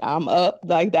 because I'm up.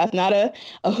 Like, that's not a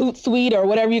Hootsuite or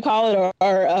whatever you call it,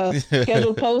 or a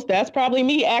scheduled post. That's probably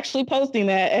me actually posting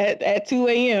that at 2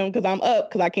 a.m. because I'm up,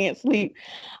 because I can't sleep.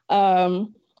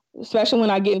 Especially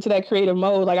when I get into that creative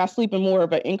mode. Like, I sleep in more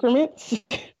of an increments.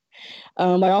 Like,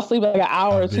 I'll sleep like an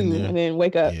hour or two and then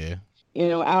wake up. Yeah.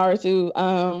 An hour or two.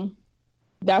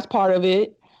 That's part of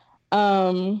it.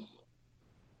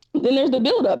 Then there's the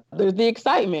buildup. There's the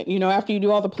excitement. After you do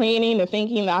all the planning, the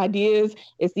thinking, the ideas,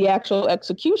 it's the actual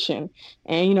execution.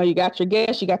 And, you got your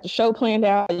guests, you got the show planned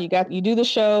out, you do the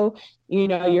show,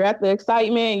 you're at the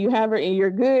excitement, you have it, and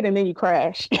you're good, and then you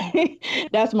crash.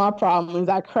 That's my problem, is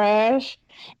I crash,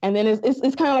 and then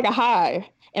it's kind of like a high.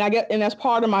 And that's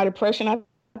part of my depression, I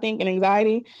think, and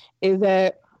anxiety, is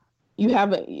that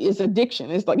it's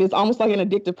addiction. It's almost like an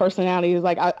addictive personality. It's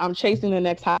like I'm chasing the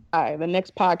next high, the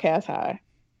next podcast high.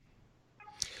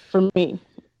 For me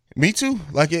too.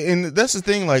 Like, and that's the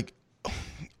thing. Like,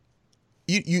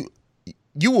 you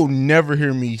will never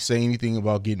hear me say anything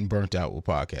about getting burnt out with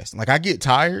podcasting. Like, I get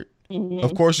tired,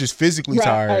 of course, just physically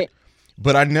tired,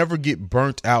 but I never get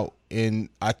burnt out. And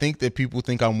I think that people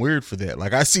think I'm weird for that.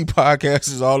 Like, I see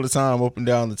podcasters all the time up and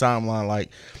down the timeline, like,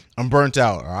 I'm burnt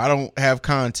out, or I don't have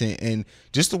content. And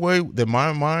just the way that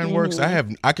my mind works,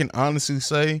 I can honestly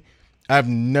say I've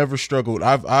never struggled.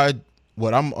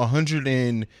 I'm 100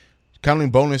 and, counting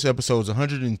bonus episodes,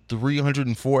 103,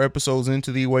 104 episodes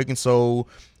into the Awakened Soul,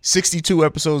 62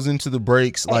 episodes into the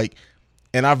breaks, like,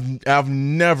 and I've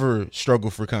never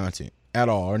struggled for content at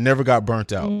all, or never got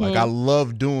burnt out. Like, I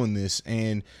love doing this,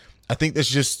 and I think that's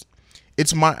just,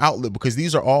 it's my outlet, because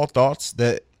these are all thoughts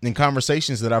that and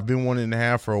conversations that I've been wanting to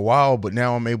have for a while, but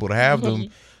now I'm able to have them.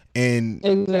 And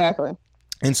exactly.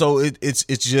 And so it's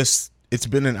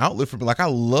been an outlet for me. Like, I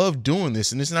love doing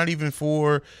this, and it's not even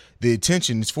for the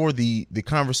attention. It's for the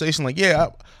conversation. Like, yeah,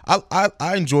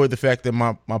 I enjoy the fact that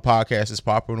my podcast is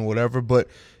popular and whatever, but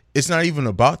it's not even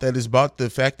about that. It's about the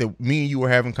fact that me and you are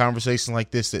having conversations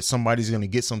like this that somebody's going to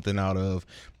get something out of.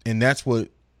 And that's what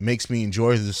makes me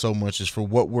enjoy this so much, is for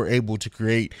what we're able to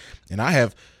create. And I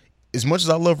have, as much as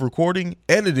I love recording,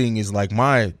 editing is like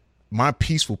my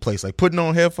peaceful place. Like, putting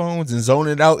on headphones and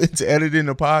zoning out into editing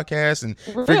a podcast and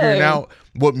figuring out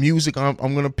what music I'm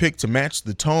going to pick to match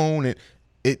the tone. And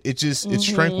it just, it's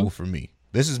tranquil for me.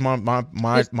 This is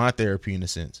my therapy in a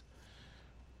sense.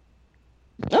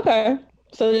 Okay.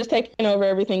 So just taking over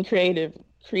everything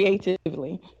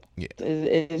creatively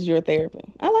is your therapy.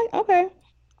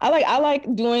 I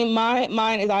like doing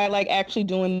mine is I like actually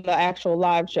doing the actual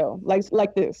live show.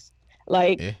 Like this.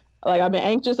 Like I've been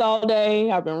anxious all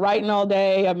day. I've been writing all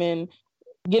day. I've been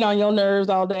getting on your nerves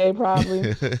all day,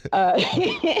 probably.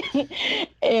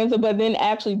 And so, but then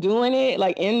actually doing it,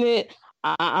 like in it,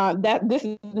 this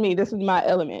is me. This is my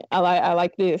element. I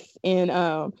like this, and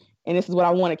this is what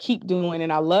I want to keep doing,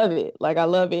 and I love it. Like, I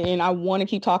love it, and I want to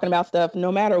keep talking about stuff,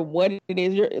 no matter what it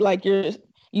is.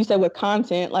 You said with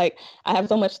content, like, I have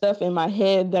so much stuff in my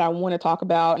head that I want to talk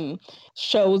about, and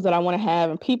shows that I want to have,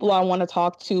 and people I want to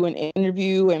talk to and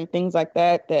interview and things like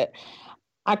that, that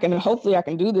hopefully I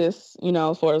can do this,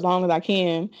 for as long as I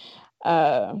can.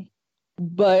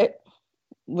 But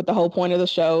what the whole point of the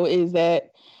show is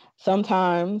that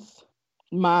sometimes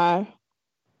my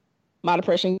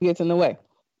depression gets in the way.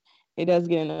 It does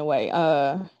get in the way,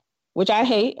 which I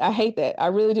hate. I hate that. I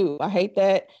really do. I hate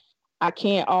that I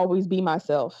can't always be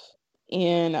myself,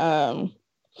 and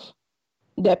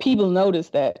that people notice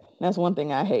that. That's one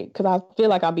thing I hate, because I feel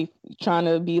like I'll be trying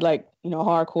to be like,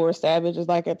 hardcore savage, as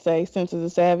like I'd say, Sense is a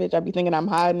Savage. I'd be thinking I'm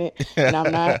hiding it, and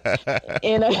I'm not.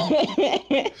 And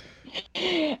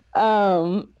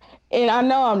I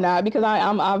know I'm not, because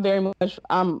I very much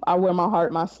I wear my heart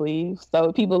on my sleeve.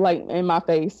 So people, like, in my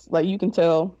face, like, you can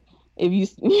tell. If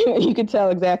you could tell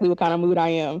exactly what kind of mood I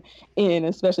am in,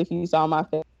 especially if you saw my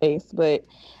face. But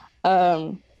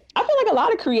I feel like a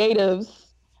lot of creatives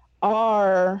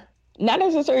are not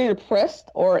necessarily depressed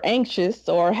or anxious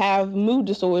or have mood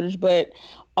disorders, but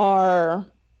are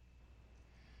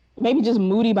maybe just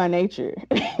moody by nature.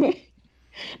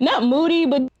 Not moody,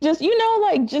 but just,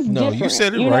 just no, different. You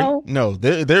said it right. No,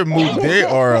 they're moody. There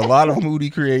are a lot of moody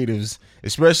creatives,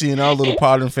 especially in our little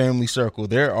Potter family circle.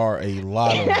 There are a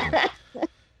lot of them.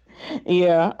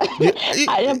 Yeah. But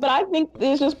I think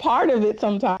it's just part of it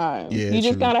sometimes. Yeah, you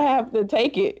just gotta have to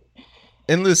take it.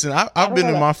 And listen, I've been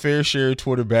in my fair share of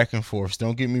Twitter back and forth.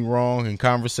 Don't get me wrong, in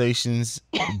conversations,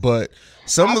 but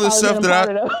some of the stuff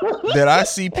that I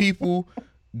see people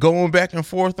going back and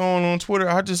forth on Twitter,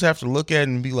 I just have to look at it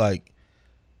and be like,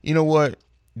 you know what?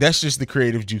 That's just the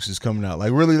creative juices coming out.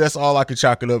 Like, really, that's all I could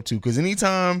chalk it up to. Because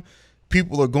anytime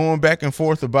people are going back and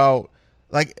forth about,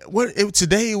 like,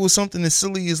 today it was something as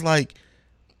silly as like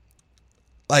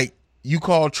you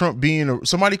called Trump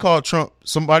somebody called Trump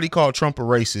a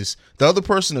racist. The other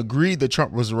person agreed that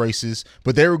Trump was a racist,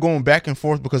 but they were going back and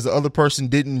forth because the other person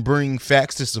didn't bring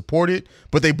facts to support it,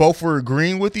 but they both were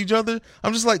agreeing with each other.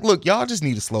 I'm just like, look, y'all just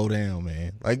need to slow down,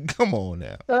 man. Like, come on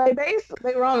now. So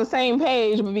they were on the same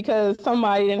page, but because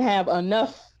somebody didn't have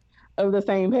enough of the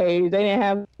same page, they didn't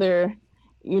have their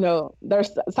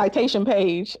citation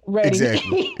page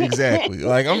ready. Exactly.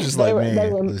 Like, I'm just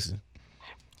listen.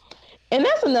 And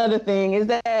that's another thing, is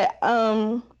that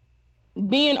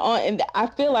being on, and I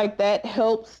feel like that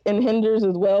helps and hinders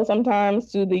as well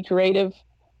sometimes to the creative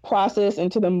process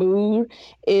and to the mood,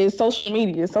 is social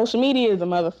media. Social media is a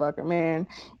motherfucker, man.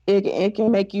 It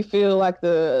can make you feel like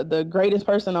the greatest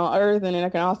person on earth, and then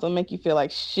it can also make you feel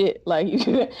like shit. Like,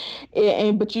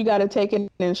 but you got to take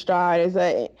it in stride. Is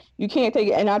that you can't take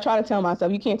it, and I try to tell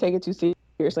myself, you can't take it too seriously.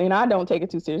 And I don't take it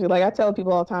too seriously. Like, I tell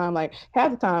people all the time, like, half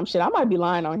the time, shit, I might be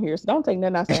lying on here, so don't take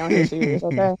nothing I say on here serious,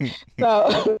 okay?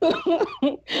 So,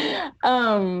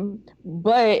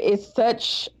 but it's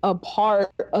such a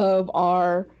part of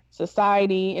our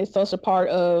society. It's such a part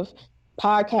of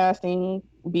podcasting,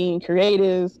 being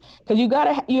creatives, because you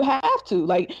have to,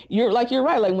 like, you're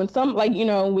right. Like,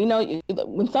 when we know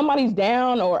when somebody's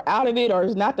down or out of it or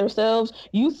is not themselves,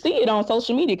 you see it on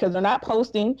social media because they're not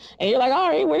posting, and you're like, all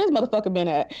right, where this motherfucker been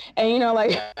at? And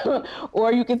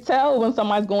or you can tell when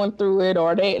somebody's going through it,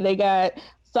 or they got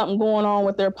something going on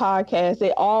with their podcast.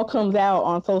 It all comes out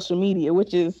on social media,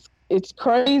 which is, it's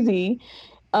crazy.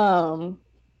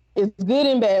 it's good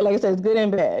and bad. Like I said, it's good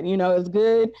and bad. It's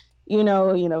good,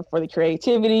 for the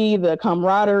creativity, the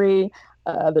camaraderie,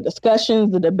 the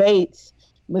discussions, the debates,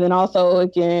 but then also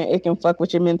it can fuck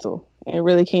with your mental. It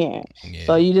really can. Yeah.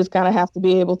 So you just kind of have to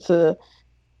be able to,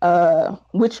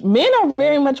 which men are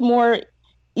very much more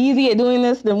easy at doing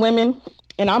this than women.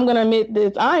 And I'm going to admit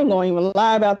this. I ain't going to even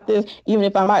lie about this, even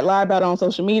if I might lie about it on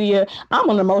social media. I'm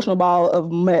an emotional ball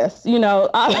of mess.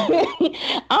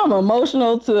 I'm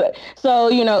emotional to it. So,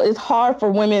 it's hard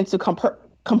for women to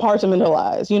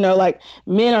compartmentalize. Like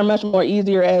men are much more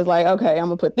easier as like, okay, I'm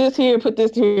going to put this here, put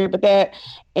that.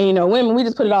 And, women, we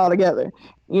just put it all together.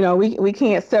 We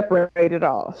can't separate it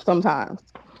all sometimes.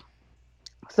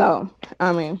 So,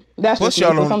 I mean, that's plus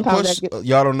just y'all me. don't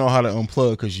y'all don't know how to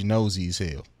unplug because you're nosy as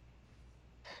hell.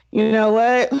 You know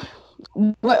what?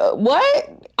 What?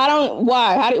 I don't.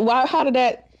 Why? How did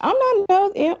that? I'm not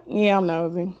nosy. Yeah, I'm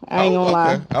nosy. I ain't gonna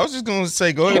lie. I was just gonna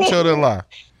say, go ahead and tell that lie.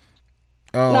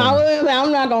 No,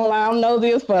 I'm not gonna lie. I'm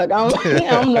nosy as fuck.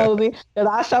 I'm nosy because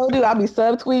I sure do. I'll be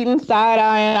subtweeting, side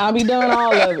eyeing. I'll be doing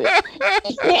all of it.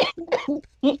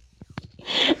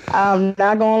 I'm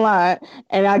not gonna lie,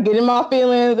 and I get in my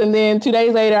feelings, and then 2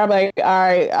 days later, I'm like, all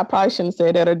right, I probably shouldn't have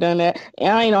said that or done that. And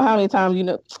I don't know how many times,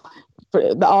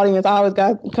 for the audience, I always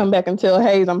got to come back and tell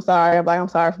Hayes, I'm sorry. I'm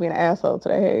sorry for being an asshole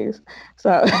today, Hayes.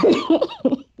 So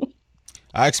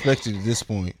I expected at this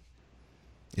point.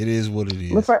 It is what it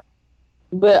is.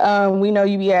 But we know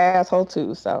you be an asshole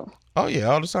too. So. Oh yeah,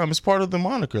 all the time. It's part of the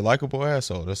moniker, likable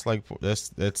asshole. That's part of the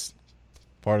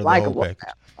whole package.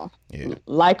 Asshole. Yeah.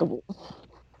 Likable.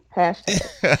 Hashtag.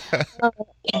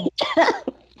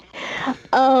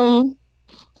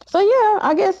 So yeah,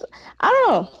 I guess I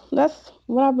don't know. That's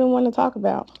what I've been wanting to talk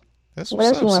about. That's what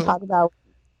else you want to talk about?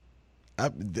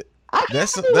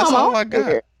 That's all I got.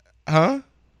 Here. Huh?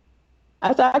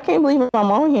 I said I can't believe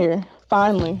I'm on here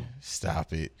finally.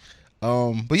 Stop it.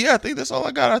 But yeah, I think that's all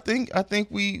I got. I think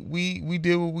we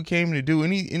did what we came to do.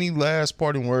 Any last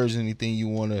parting words? Anything you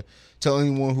want to tell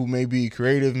anyone who may be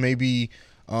creative, maybe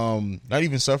not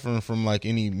even suffering from like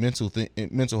any mental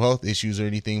health issues or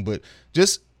anything, but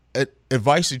just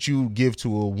advice that you give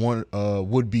to a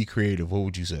would-be creative? What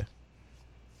would you say?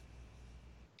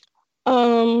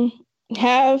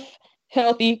 Have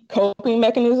healthy coping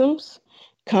mechanisms.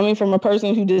 Coming from a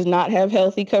person who does not have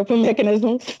healthy coping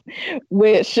mechanisms,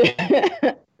 which,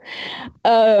 but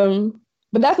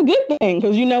that's a good thing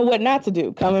because you know what not to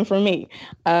do. Coming from me,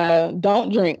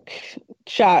 don't drink,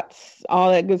 shots, all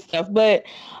that good stuff. But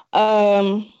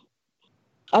a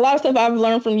lot of stuff I've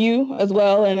learned from you as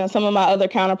well, and some of my other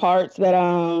counterparts that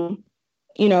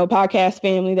podcast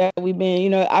family that we've been. You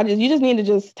just need to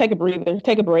just take a breather,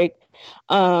 take a break.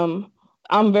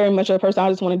 I'm very much a person. I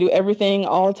just want to do everything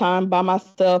all the time by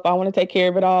myself. I want to take care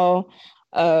of it all.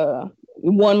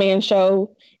 One man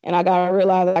show, and I gotta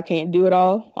realize that I can't do it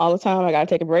all the time. I gotta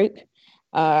take a break.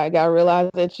 I gotta realize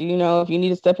that if you need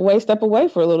to step away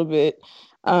for a little bit.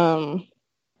 And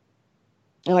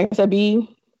like I said,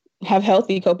 have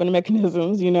healthy coping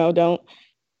mechanisms.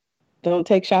 Don't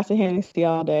take shots of Hennessy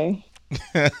all day.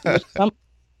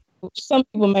 Some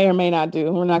people may or may not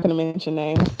do. We're not going to mention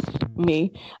names.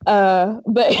 Me. But,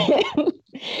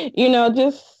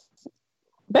 just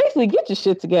basically get your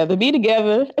shit together. Be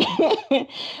together.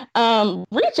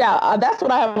 Reach out. That's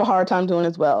what I have a hard time doing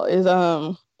as well. Is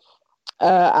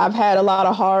I've had a lot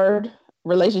of hard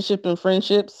relationships and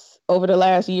friendships over the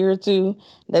last year or two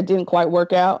that didn't quite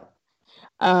work out.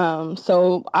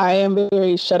 So I am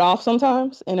very shut off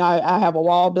sometimes, and I have a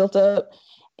wall built up.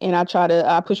 And I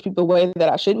push people away that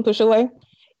I shouldn't push away.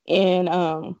 And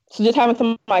so just having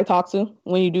somebody to talk to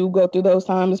when you do go through those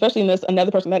times, especially another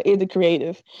person that is a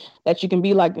creative, that you can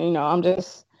be like, I'm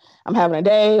having a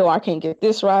day, or I can't get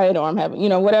this right, or I'm having,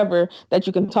 whatever, that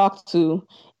you can talk to,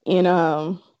 and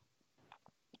that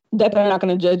they're not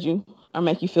going to judge you or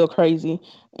make you feel crazy,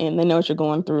 and they know what you're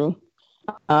going through.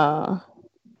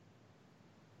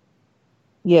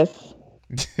 Yes.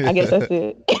 I guess that's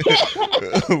it.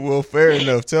 Well, fair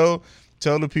enough. Tell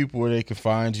the people where they can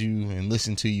find you and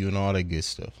listen to you and all that good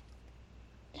stuff.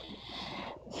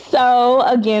 So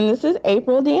again, this is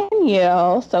April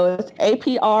Danielle. So it's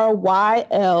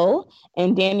APRYL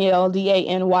and Danielle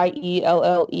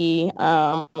DANYELLE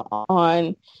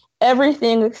on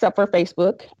everything except for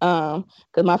Facebook,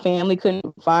 because my family couldn't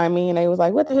find me and they was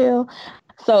like, "What the hell?"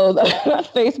 So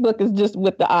Facebook is just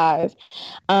with the eyes.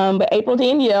 But April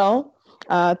Danielle.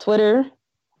 Twitter,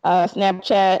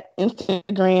 Snapchat,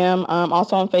 Instagram,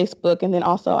 also on Facebook. And then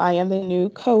also I am the new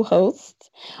co-host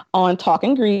on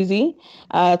Talking Greasy.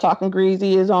 Talking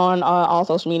Greasy is on all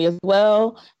social media as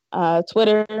well.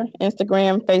 Twitter,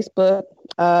 Instagram, Facebook,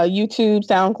 YouTube,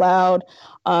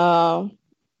 SoundCloud,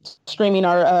 streaming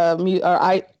our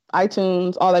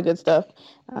iTunes, all that good stuff.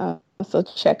 So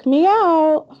check me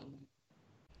out.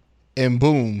 And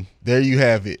boom, there you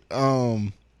have it.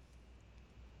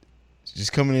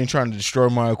 Just coming in trying to destroy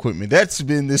my equipment. That's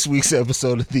been this week's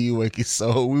episode of The Awakened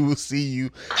Soul. We will see you,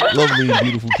 lovely and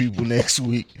beautiful people, next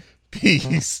week.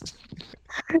 Peace.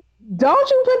 Don't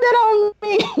you put that on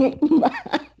me.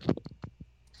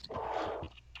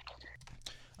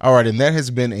 All right, and that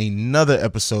has been another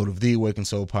episode of The Awakened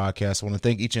Soul Podcast. I want to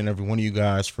thank each and every one of you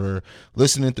guys for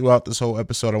listening throughout this whole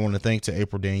episode. I want to thank to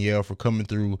April Danielle for coming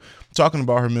through, talking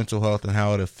about her mental health and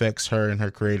how it affects her and her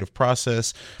creative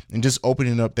process, and just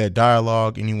opening up that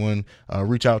dialogue. Anyone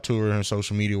reach out to her on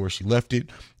social media where she left it.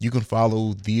 You can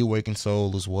follow The Awakened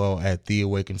Soul as well at The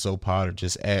Awakened Soul Pod, or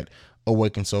just at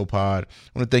Awakened Soul Pod.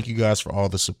 I want to thank you guys for all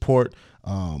the support.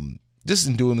 Just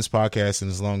in doing this podcast, and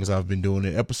as long as I've been doing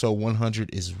it, episode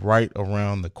 100 is right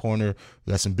around the corner.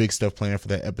 We got some big stuff planned for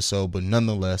that episode, but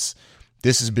nonetheless,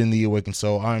 this has been The Awakened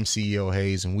Soul. I'm CEO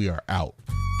Hayes, and we are out.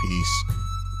 Peace.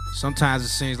 Sometimes it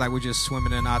seems like we're just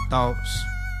swimming in our thoughts,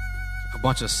 a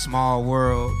bunch of small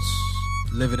worlds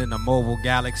living in a mobile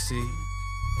galaxy,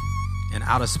 and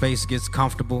outer space gets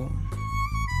comfortable,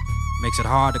 makes it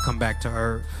hard to come back to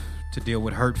Earth to deal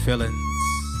with hurt feelings,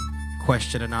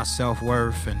 questioning our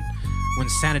self-worth. And when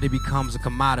sanity becomes a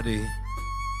commodity,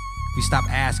 we stop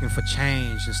asking for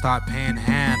change and start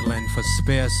panhandling for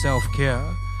spare self-care,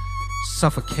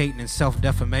 suffocating in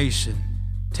self-defamation.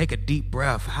 Take a deep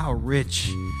breath. How rich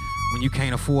when you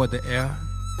can't afford the air.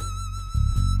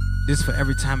 This for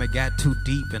every time it got too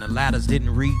deep and the ladders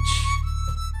didn't reach.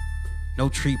 No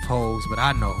tree poles, but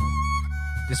I know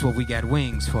this what we got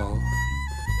wings for.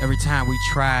 Every time we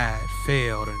tried,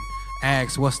 failed, and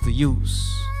asked what's the use,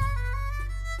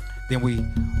 then we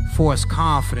force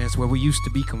confidence where we used to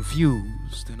be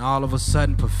confused, and all of a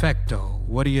sudden perfecto.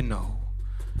 What do you know?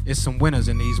 It's some winners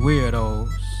in these weirdos.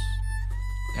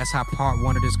 That's how part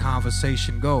one of this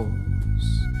conversation goes.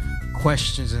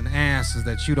 Questions and answers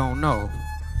that you don't know.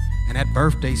 And that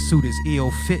birthday suit is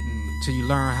ill-fitting till you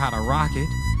learn how to rock it.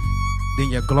 Then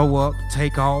you glow up,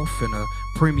 take off in a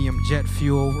premium jet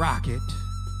fuel rocket.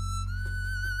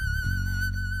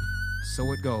 So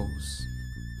it goes.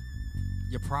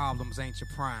 Your problems ain't your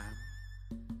prime.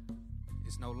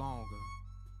 It's no longer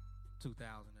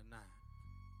 2000.